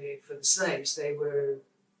for the slaves. They were,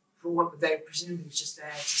 they presumably just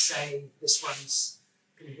there to say this one's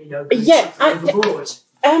going to be no good overboard.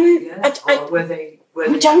 I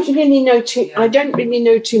don't really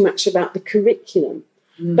know too much about the curriculum,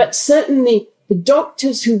 but certainly the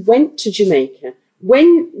doctors who went to Jamaica,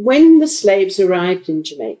 when the slaves arrived in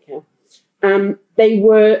Jamaica, they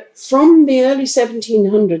were from the early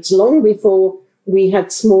 1700s, long before we had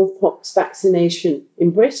smallpox vaccination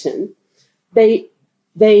in Britain. They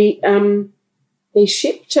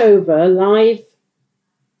shipped over live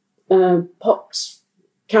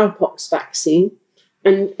cowpox vaccine,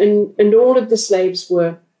 and all of the slaves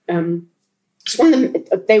were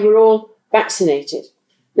they were all vaccinated.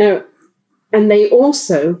 Now, and they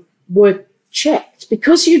also were checked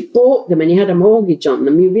because you'd bought them and you had a mortgage on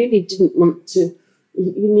them. You really didn't want to.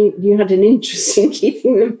 You had an interest in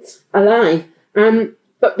keeping them alive.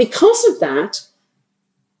 But because of that,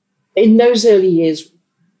 in those early years,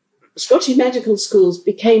 Scottish medical schools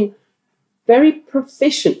became very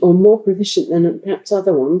proficient, or more proficient than perhaps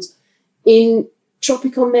other ones, in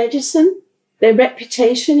tropical medicine. Their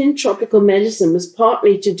reputation in tropical medicine was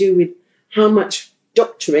partly to do with how much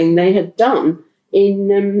doctoring they had done in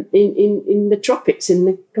the tropics, in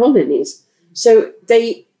the colonies. So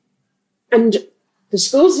the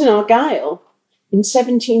schools in Argyll in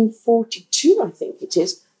 1742, I think it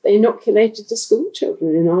is, they inoculated the school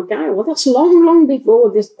children in Argyll. Well, that's long, long before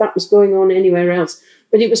that was going on anywhere else.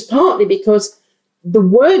 But it was partly because there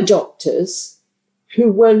were doctors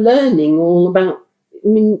who were learning all about,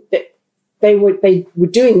 they were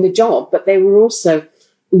doing the job, but they were also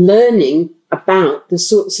learning about the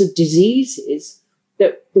sorts of diseases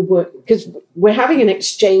that there were, because we're having an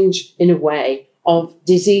exchange in a way of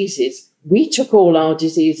diseases. We took all our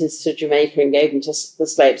diseases to Jamaica and gave them to the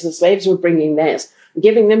slaves. The slaves were bringing theirs and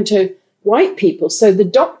giving them to white people. So the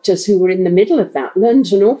doctors who were in the middle of that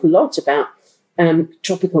learned an awful lot about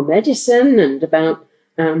tropical medicine and about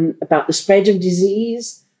about the spread of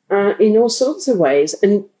disease in all sorts of ways.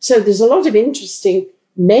 And so there's a lot of interesting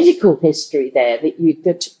medical history there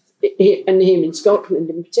and here in Scotland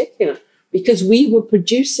in particular, because we were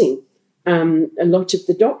producing a lot of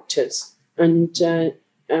the doctors. And so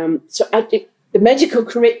the medical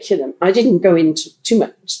curriculum, I didn't go into too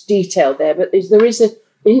much detail there, but there is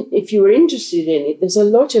if you were interested in it, there's a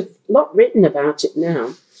lot written about it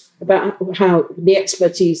now, about how the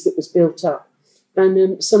expertise that was built up,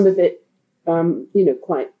 and some of it,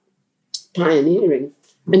 quite pioneering.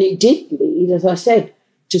 And it did lead, as I said,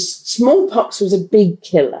 to smallpox was a big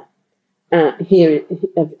killer here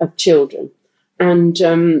of children, and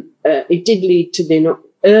it did lead to the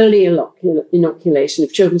early inoculation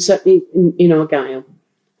of children, certainly in Argyll,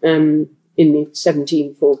 in the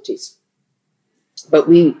 1740s. But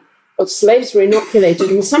slaves were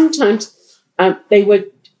inoculated, and sometimes they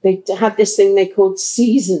had this thing they called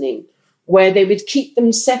seasoning, where they would keep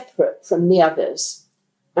them separate from the others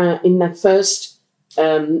in their first,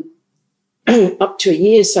 up to a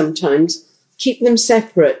year sometimes, keep them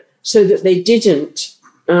separate so that they didn't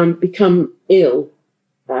become ill,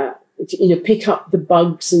 pick up the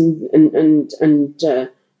bugs and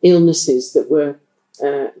illnesses that were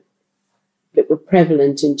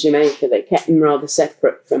prevalent in Jamaica. They kept them rather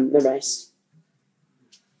separate from the rest,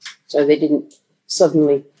 so they didn't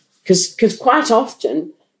suddenly, because quite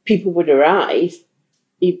often people would arrive,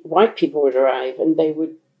 white people would arrive, and they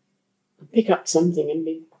would pick up something and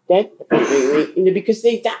be dead, because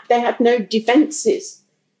they had no defences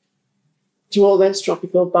to all those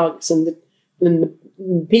tropical bugs, and the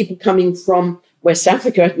people coming from West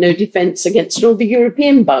Africa had no defence against all the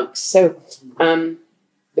European bugs. So there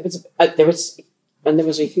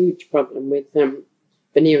was a huge problem with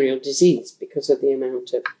venereal disease because of the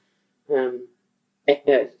amount of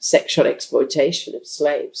sexual exploitation of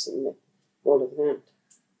slaves and all of that.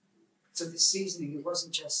 So the seasoning, it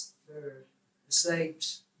wasn't just for the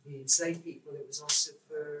slaves, the enslaved people, it was also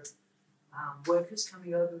for workers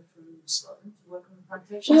coming over from Scotland to work on the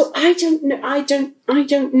plantations? Well, I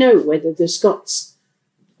don't know whether the Scots,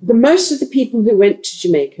 most of the people who went to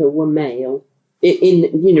Jamaica were male.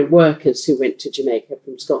 Workers who went to Jamaica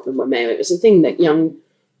from Scotland were male. It was a thing that young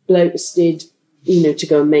blokes did, to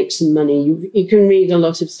go and make some money. You can read a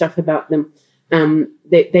lot of stuff about them.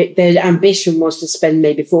 Their ambition was to spend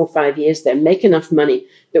maybe 4 or 5 years there, make enough money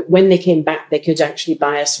that when they came back, they could actually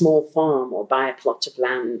buy a small farm or buy a plot of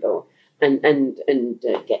land and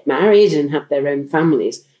get married and have their own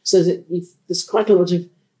families. So that there's quite a lot of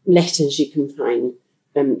letters you can find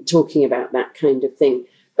talking about that kind of thing.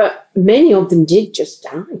 But many of them did just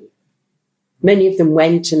die. Many of them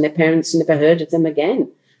went and their parents never heard of them again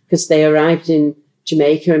because they arrived in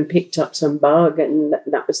Jamaica and picked up some bug and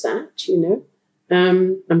that was that,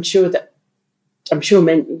 I'm sure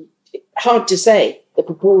many, hard to say the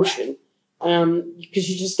proportion because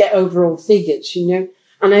you just get overall figures,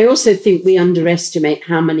 And I also think we underestimate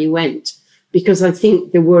how many went, because I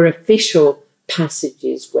think there were official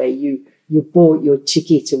passages where you bought your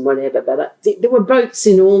ticket and whatever, but there were boats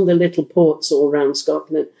in all the little ports all around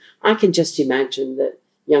Scotland. I can just imagine that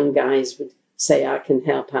young guys would say, I can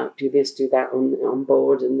help out, do this, do that on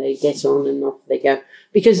board, and they get on and off they go.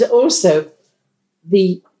 Because also,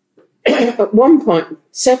 at one point,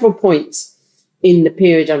 several points in the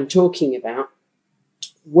period I'm talking about,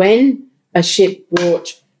 when a ship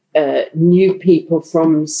brought new people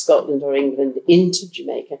from Scotland or England into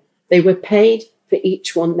Jamaica, they were paid for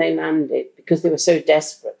each one they landed because they were so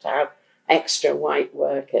desperate to have extra white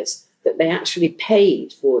workers that they actually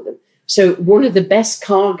paid for them. So one of the best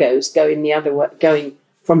cargoes going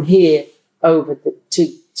from here over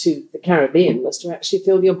to the Caribbean was to actually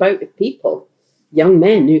fill your boat with people, young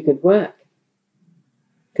men who could work,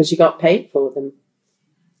 because you got paid for them.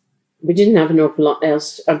 We didn't have an awful lot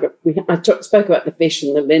else. I spoke about the fish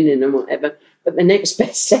and the linen and whatever, but the next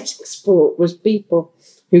best export was people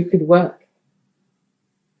who could work.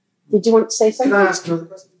 Did you want to say something? Can I ask another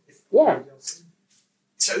question? Yeah.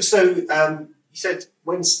 So you said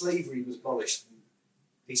when slavery was abolished in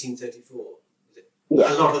 1834, was it?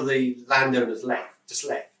 Yeah. A lot of the landowners just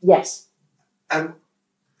left. Yes.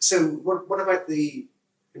 So what about the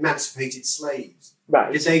emancipated slaves?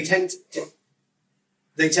 Right. Did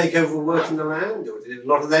they take over working the land, or did a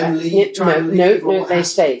lot of them leave? No, they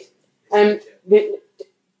stayed. At the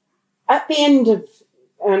end of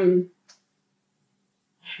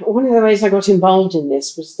one of the ways I got involved in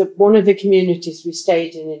this was that one of the communities we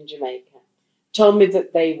stayed in Jamaica told me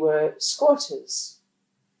that they were squatters,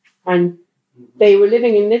 and they were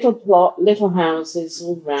living in little houses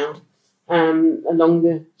all round along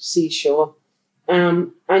the seashore,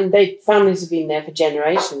 And families have been there for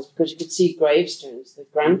generations because you could see gravestones. The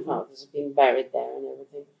grandfathers have been buried there and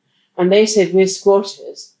everything. And they said, we're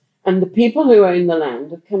squatters, and the people who own the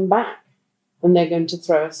land have come back and they're going to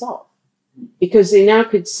throw us off because they now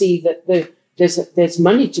could see that there's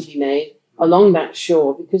money to be made along that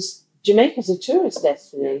shore because Jamaica's a tourist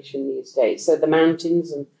destination these days, so the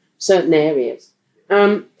mountains and certain areas.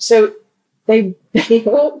 So they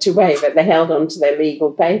walked away, but they held on to their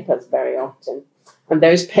legal papers very often. And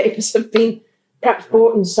those papers have been perhaps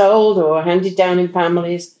bought and sold or handed down in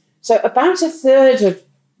families. So about a third of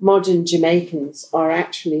modern Jamaicans are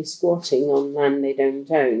actually squatting on land they don't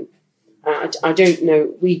own. I don't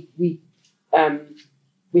know. We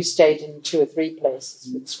stayed in 2 or 3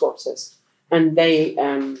 places with squatters, and they've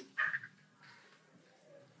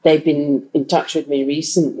been in touch with me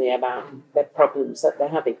recently about the problems that they're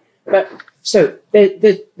having. But so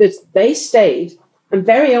they stayed, and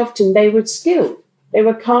very often they were skilled. They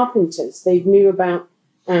were carpenters. They knew about.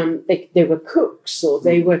 They were cooks, or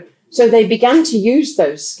they were. So they began to use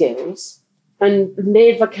those skills and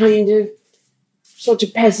live a kind of sort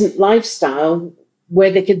of peasant lifestyle where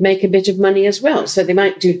they could make a bit of money as well. So the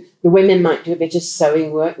women might do a bit of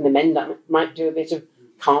sewing work, and the men might do a bit of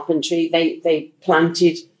carpentry. They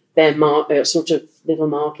planted their sort of little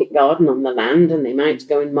market garden on the land, and they might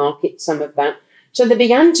go and market some of that. So they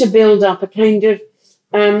began to build up a kind of,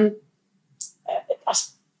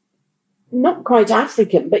 not quite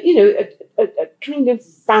African, but, a kind of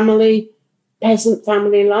peasant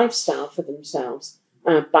family lifestyle for themselves,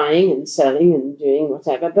 buying and selling and doing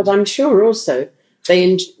whatever. But I'm sure also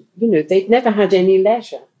they'd never had any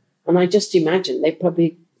leisure. And I just imagine they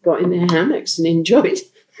probably got in their hammocks and enjoyed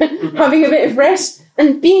having a bit of rest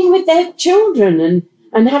and being with their children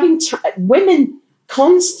and having women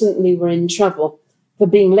constantly were in trouble for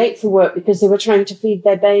being late for work because they were trying to feed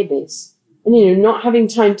their babies. And, not having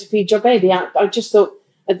time to feed your baby. I just thought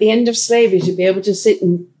at the end of slavery to be able to sit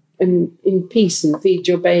in peace and feed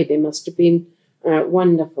your baby must have been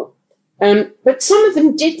wonderful. But some of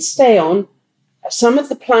them did stay on. Some of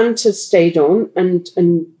the planters stayed on and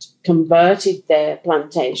converted their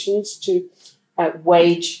plantations to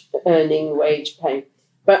wage pay.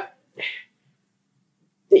 But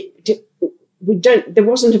there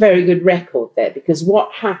wasn't a very good record there, because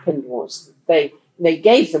what happened was they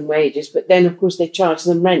gave them wages, but then of course they charged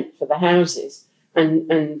them rent for the houses, and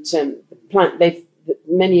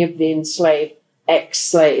many of the enslaved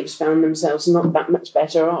ex-slaves found themselves not that much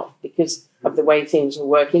better off because of the way things were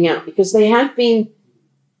working out, because they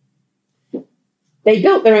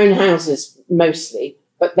built their own houses mostly,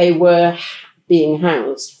 but they were being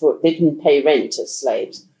housed they didn't pay rent as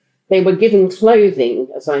slaves. They were given clothing,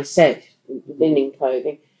 as I said, linen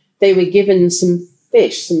clothing. They were given some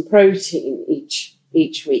fish, some protein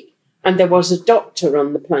each week, and there was a doctor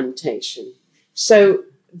on the plantation. So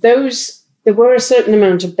there were a certain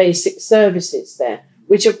amount of basic services there,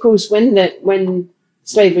 which of course when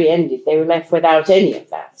slavery ended, they were left without any of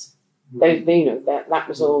that. That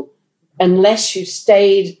was all, unless you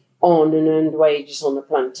stayed on and earned wages on a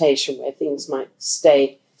plantation where things might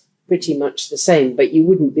stay pretty much the same, but you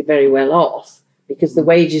wouldn't be very well off because the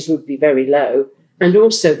wages would be very low. And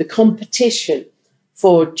also the competition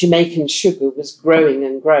for Jamaican sugar was growing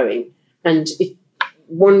and growing. And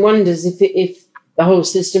one wonders if the whole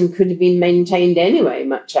system could have been maintained anyway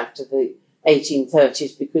much after the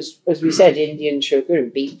 1830s, because, as we said, Indian sugar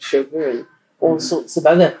and beet sugar and all sorts of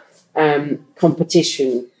other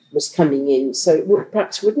competition was coming in, so it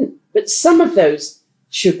perhaps wouldn't. But some of those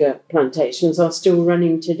sugar plantations are still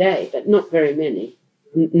running today, but not very many.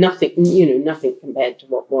 Nothing compared to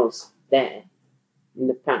what was there in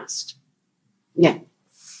the past. Yeah.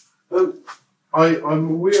 I'm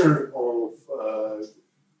aware of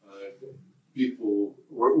people,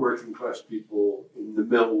 working class people in the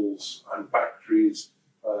mills and factories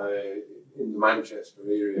in the Manchester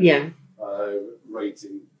area,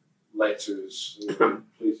 writing letters in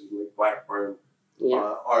places like Blackburn,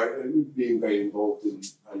 are being very involved in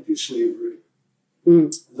anti-slavery.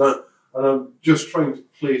 And I'm just trying to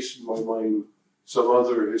place in my mind some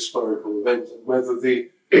other historical events and whether they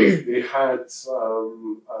had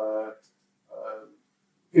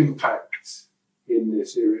impact in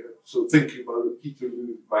this area. So thinking about the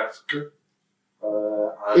Peterloo massacre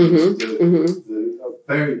and a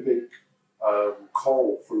very big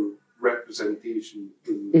call for representation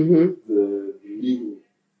in the legal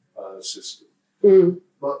system.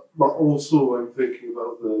 But also I'm thinking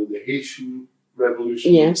about the Haitian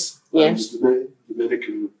Revolution and the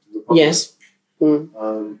Dominican Republic.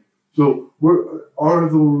 So are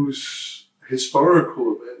those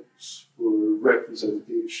historical events for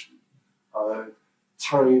representation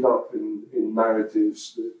tied up in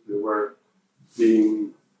narratives that were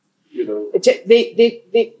being,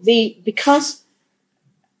 because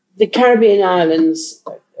the Caribbean islands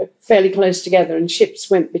are fairly close together and ships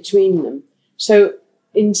went between them. So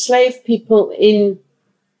enslaved people in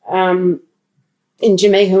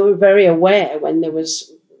Jamaica were very aware when there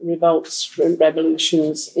was revolts and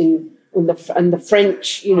revolutions in the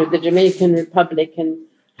French, the Jamaican Republic and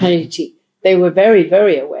Haiti. They were very,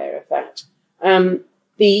 very aware of that.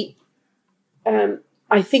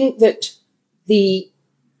 I think that the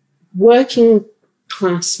working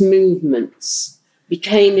class movements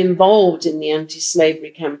became involved in the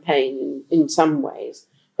anti-slavery campaign in some ways,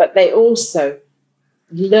 but they also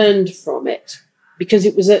learned from it because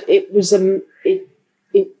in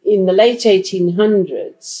the late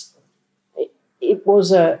 1800s, it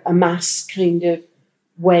was a mass kind of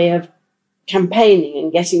way of campaigning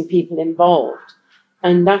and getting people involved.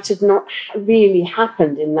 And that had not really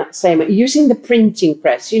happened in that same way. Using the printing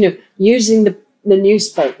press, using the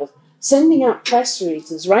newspapers, sending out press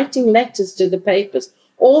releases, writing letters to the papers,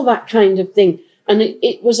 all that kind of thing. And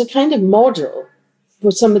it was a kind of model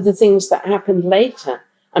for some of the things that happened later.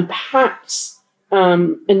 And perhaps,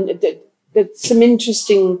 there's some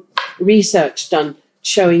interesting research done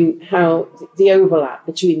showing how the overlap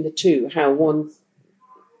between the two, how one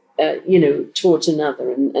towards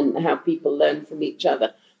another and how people learn from each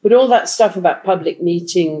other. But all that stuff about public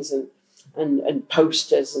meetings and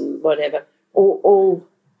posters and whatever, all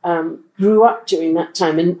grew up during that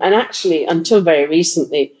time. And actually, until very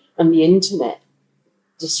recently, and the internet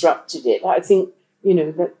disrupted it. I think,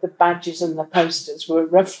 the badges and the posters were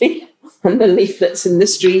roughly, and the leaflets in the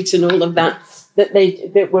street and all of that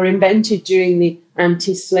were invented during the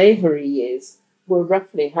anti-slavery years were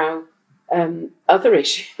roughly how other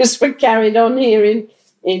issues were carried on here in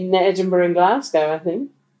Edinburgh and Glasgow, I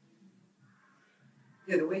think.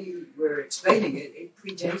 Yeah, the way you were explaining it, it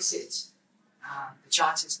predated the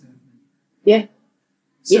Chartist movement. Yeah.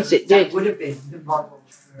 So yes, it that did. Would have been the model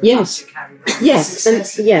for yes. to carry on. Yes, and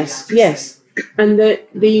yes. And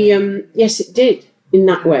yes, it did in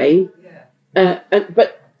that way. Yeah.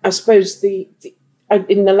 But I suppose in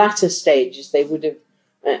the latter stages they would have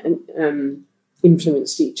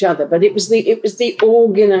influenced each other. But it was the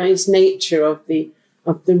organised nature of the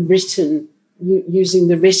written, using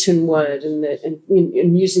the written word and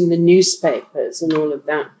using the newspapers and all of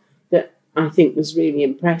that I think was really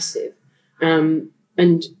impressive. And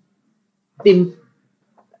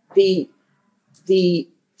the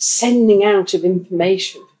sending out of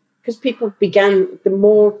information, because people began, the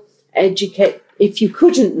more educate. If you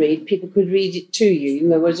couldn't read, people could read it to you.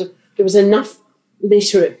 There was enough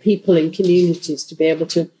literate people in communities to be able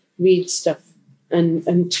to read stuff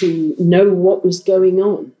and to know what was going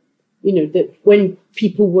on. That when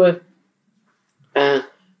people were,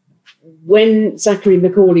 when Zachary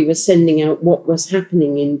Macaulay was sending out what was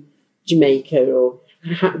happening in Jamaica or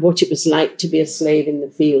what it was like to be a slave in the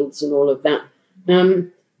fields and all of that,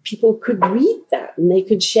 people could read that and they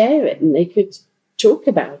could share it and they could talk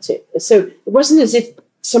about it. So it wasn't as if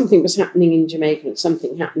something was happening in Jamaica and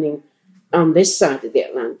something happening on this side of the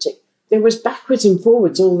Atlantic. There was backwards and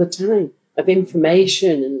forwards all the time of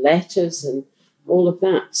information and letters and all of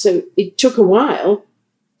that. So it took a while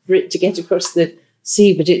for it to get across the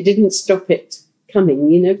sea, but it didn't stop it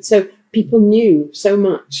coming, So people knew so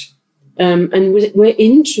much and were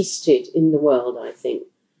interested in the world, I think,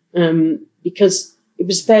 because it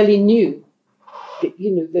was fairly new,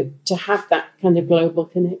 to have that kind of global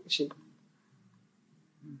connection.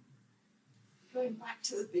 Going back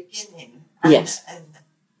to the beginning, yes. And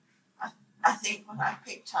I think what I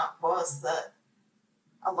picked up was that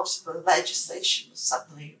a lot of the legislation was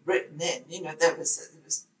suddenly written in. There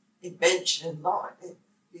was invention in law. It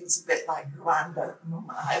feels a bit like Rwanda at the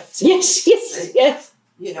moment. I have to yes.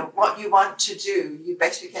 What you want to do, you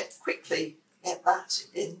better get that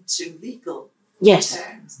into legal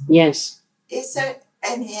terms. Yes. Is there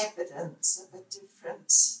any evidence of a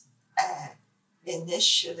difference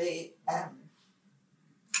initially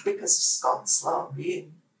because of Scots law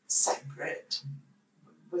being separate?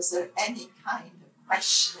 Was there any kind of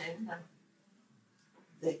questioning of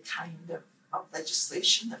the kind of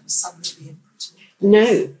legislation that was suddenly being put in?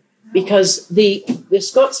 No, because the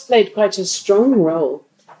Scots played quite a strong role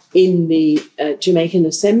in the Jamaican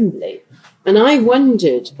Assembly, and I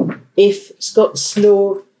wondered if Scots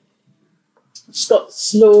law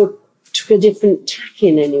took a different tack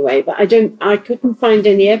in any way, but I couldn't find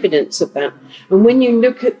any evidence of that. And when you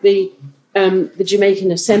look at the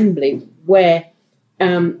Jamaican Assembly, where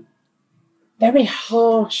very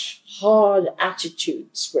hard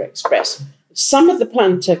attitudes were expressed, some of the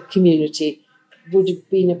planter community would have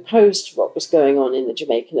been opposed to what was going on in the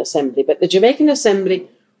Jamaican Assembly. But the Jamaican Assembly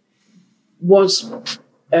was,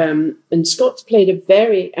 and Scots played a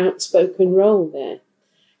very outspoken role there.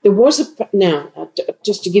 There was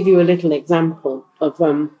just to give you a little example of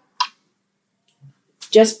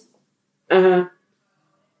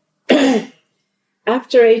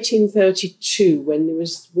after 1832, when there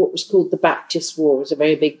was what was called the Baptist War, it was a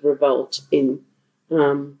very big revolt in,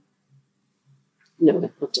 no, I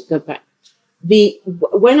have to go back.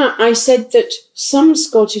 When I said that some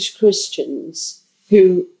Scottish Christians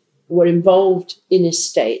who were involved in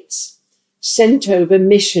estates sent over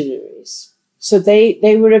missionaries. So they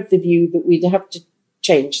were of the view that we'd have to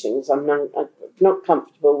change things. I'm not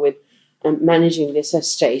comfortable with managing this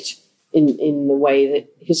estate in the way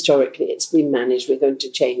that historically it's been managed. We're going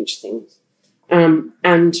to change things.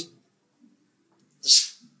 And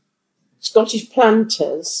Scottish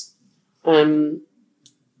planters, groups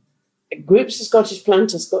of Scottish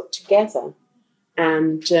planters got together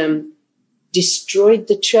and destroyed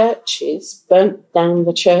the churches, burnt down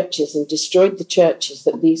the churches and destroyed the churches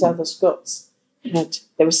that these other Scots had.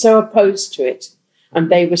 They were so opposed to it,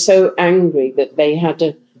 and they were so angry that they had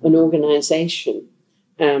an organisation.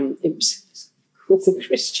 It was called the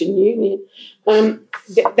Christian Union.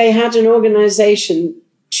 They had an organisation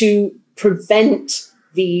to prevent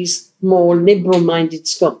these more liberal-minded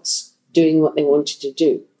Scots doing what they wanted to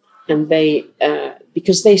do. And they,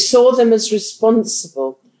 because they saw them as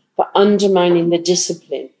responsible for undermining the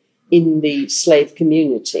discipline in the slave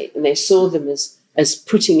community, and they saw them as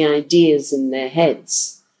putting ideas in their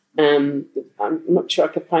heads. I'm not sure I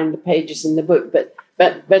could find the pages in the book, but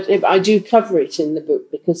I do cover it in the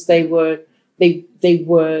book because they were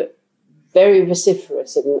very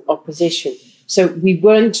vociferous in opposition. So we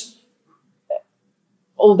weren't,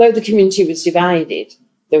 although the community was divided,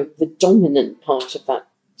 the dominant part of that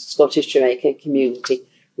Scottish Jamaican community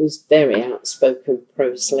was very outspoken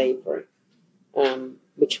pro-slavery.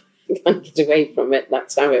 We can't get away from it,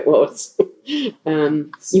 that's how it was.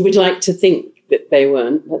 You would like to think that they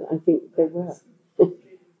weren't, but I think they were. You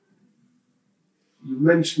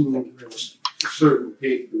mentioned certain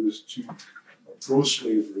papers to a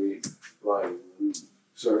pro-slavery line and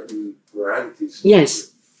certain were anti-slavery.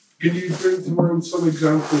 Yes. Can you bring to mind some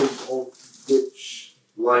examples of which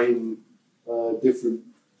line different?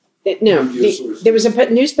 No, there was a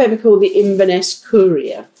newspaper called the Inverness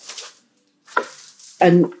Courier,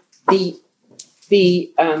 and the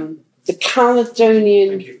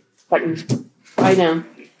Caledonian.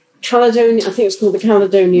 Caledonian, I think it's called the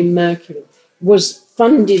Caledonian Mercury, was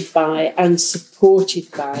funded by and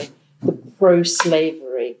supported by the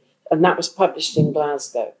pro-slavery, and that was published in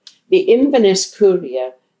Glasgow. The Inverness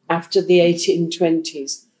Courier, after the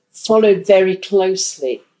 1820s, followed very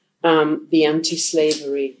closely the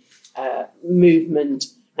anti-slavery movement,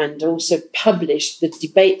 and also published the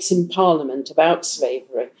debates in Parliament about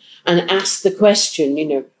slavery and asked the question,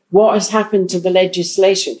 what has happened to the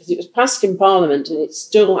legislation? Because it was passed in Parliament and it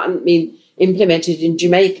still hadn't been implemented in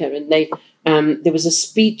Jamaica. And there was a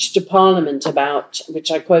speech to Parliament about, which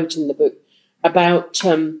I quote in the book, about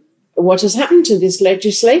what has happened to this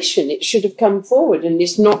legislation. It should have come forward, and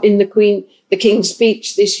it's not in the King's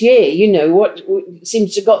speech this year. What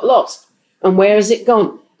seems to have got lost, and where has it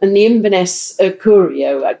gone? And the Inverness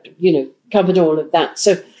Courier, covered all of that.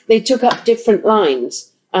 So they took up different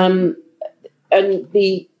lines. And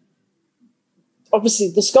obviously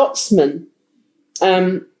the Scotsman,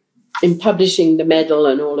 in publishing the medal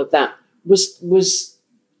and all of that, was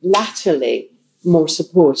latterly more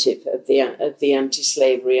supportive of the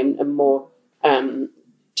anti-slavery and more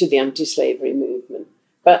to the anti-slavery movement.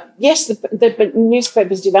 But yes, the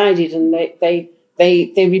newspapers divided, and they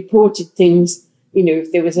reported things.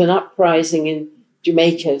 If there was an uprising in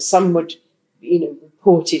Jamaica, some would,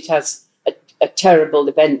 report it as a terrible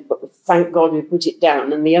event, but thank God we put it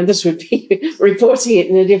down, and the others would be reporting it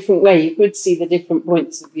in a different way. You could see the different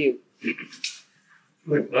points of view.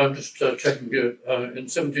 Look, I'm just checking here. In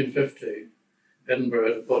 1750, Edinburgh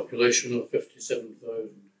had a population of 57,000.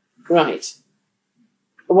 Right.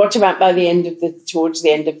 What about by towards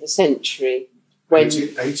the end of the century? When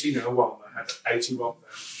 1801, they had 81,000.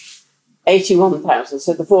 81,000,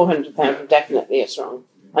 so the 400,000 definitely is wrong,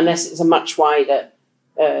 unless it's a much wider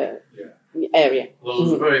area. Well,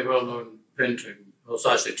 there's a very well-known painting. Well, it's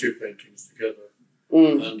actually two paintings together,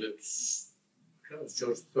 and it's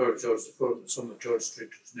George III, George IV. Some of George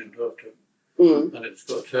Street was named after him, and it's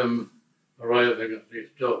got him arriving at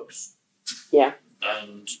these docks. Yeah,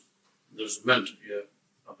 and there's meant to be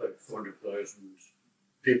about 400,000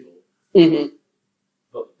 people, but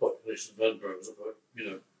the population of Edinburgh was about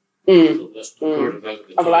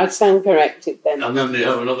Well, I stand corrected then. And then they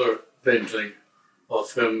have another painting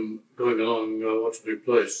of him going along Waterloo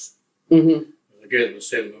Place. Again, the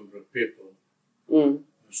same number of people.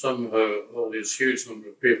 Somehow, all these huge number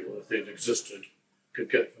of people, if they'd existed, could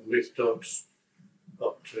get from Leith Docks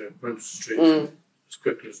up to Prince Street as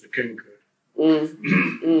quickly as the king could.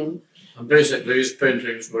 And basically, these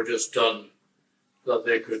paintings were just done that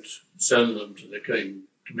they could send them to the king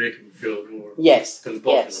to make him feel more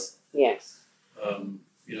popular. Yes.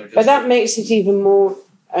 You know, but that makes it even more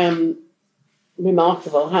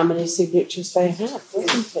remarkable how many signatures they had,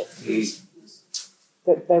 doesn't it?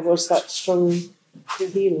 That there was that strong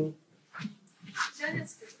feeling.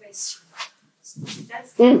 That's a good question.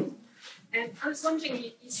 I was wondering,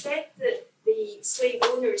 you said that the slave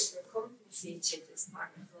owners were compensated as part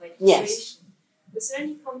of the legislation. Yes. Was there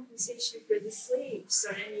any compensation for the slaves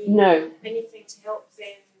or anything to help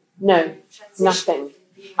them? No, nothing.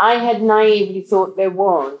 I had naively thought there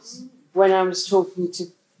was when I was talking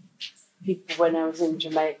to people when I was in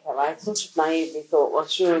Jamaica. I sort of naively thought, well,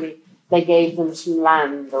 surely they gave them some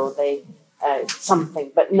land or they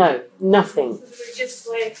something, but no, nothing. So they were just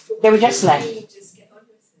left. They were just left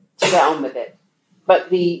to get on with it. But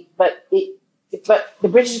the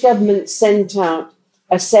British government sent out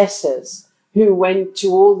assessors who went to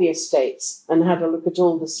all the estates and had a look at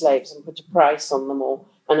all the slaves and put a price on them all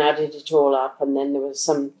and added it all up, and then there was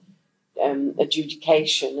some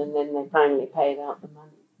adjudication, and then they finally paid out the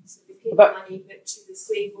money. So they paid money but to the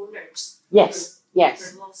slave owners? Yes. For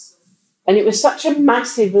loss of... And it was such a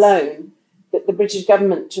massive loan that the British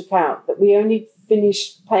government took out that we only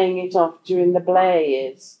finished paying it off during the Blair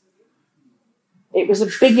years. It was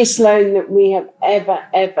the biggest loan that we have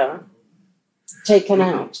ever taken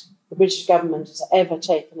out. The British government has ever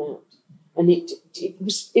taken out, and it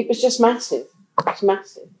was just massive. It's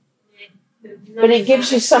massive, but it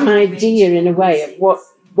gives you some idea in a way of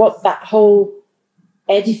what that whole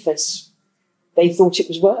edifice they thought it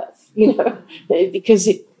was worth, you know, because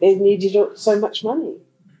they needed so much money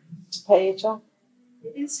to pay it off.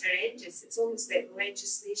 It is horrendous. It's almost like the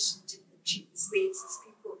legislation didn't treat the slaves as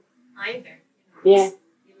people either. You know,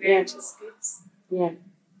 they were just goods. Yeah.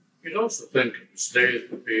 You'd also think the slaves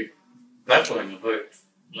would be battling about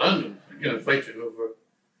land, you know, fighting over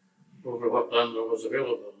what land there was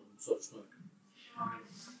available and such like.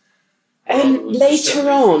 Later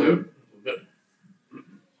on,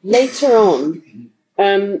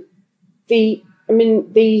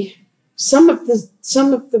 some of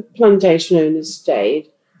the plantation owners stayed,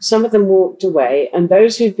 some of them walked away, and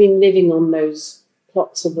those who'd been living on those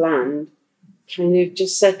plots of land kind of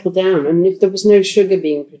just settled down. And if there was no sugar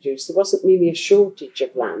being produced, there wasn't really a shortage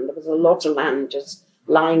of land. There was a lot of land just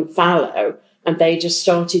lying fallow, and they just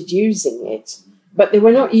started using it. But they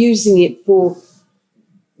were not using it for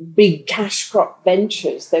big cash crop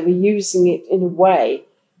ventures. They were using it in a way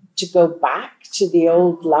to go back to the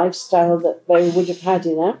old lifestyle that they would have had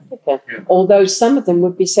in Africa, although some of them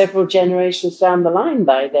would be several generations down the line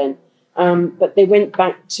by then. But they went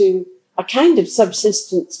back to a kind of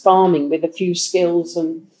subsistence farming with a few skills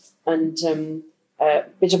and a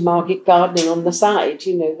bit of market gardening on the side.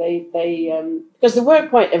 You know, they because there were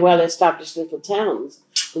quite well-established little towns,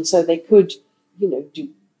 and so they could, you know, do a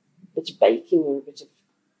bit of baking or a bit of,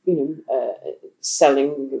 you know,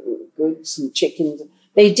 selling goods and chickens.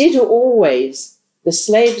 They did always, the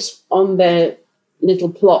slaves on their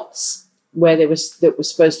little plots where that were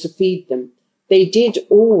supposed to feed them, they did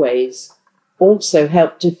always also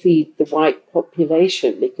help to feed the white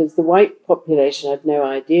population, because the white population had no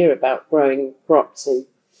idea about growing crops in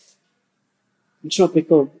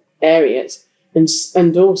tropical areas.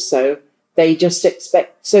 And also they just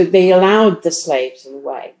so they allowed the slaves in a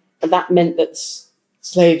way. And that meant that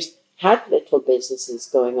slaves had little businesses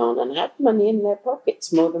going on and had money in their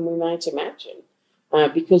pockets more than we might imagine,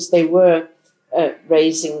 because they were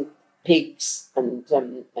raising pigs and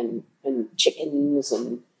chickens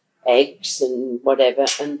and eggs and whatever,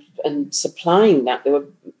 and supplying that. There were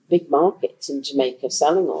big markets in Jamaica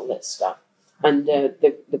selling all this stuff, and the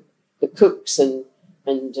cooks and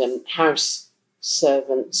house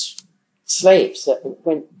servants, slaves that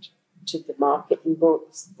went to the market and bought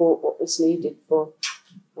what was needed for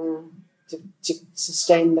to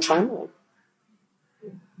sustain the family.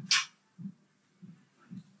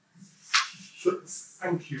 So,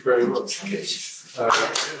 thank you very much, Kate.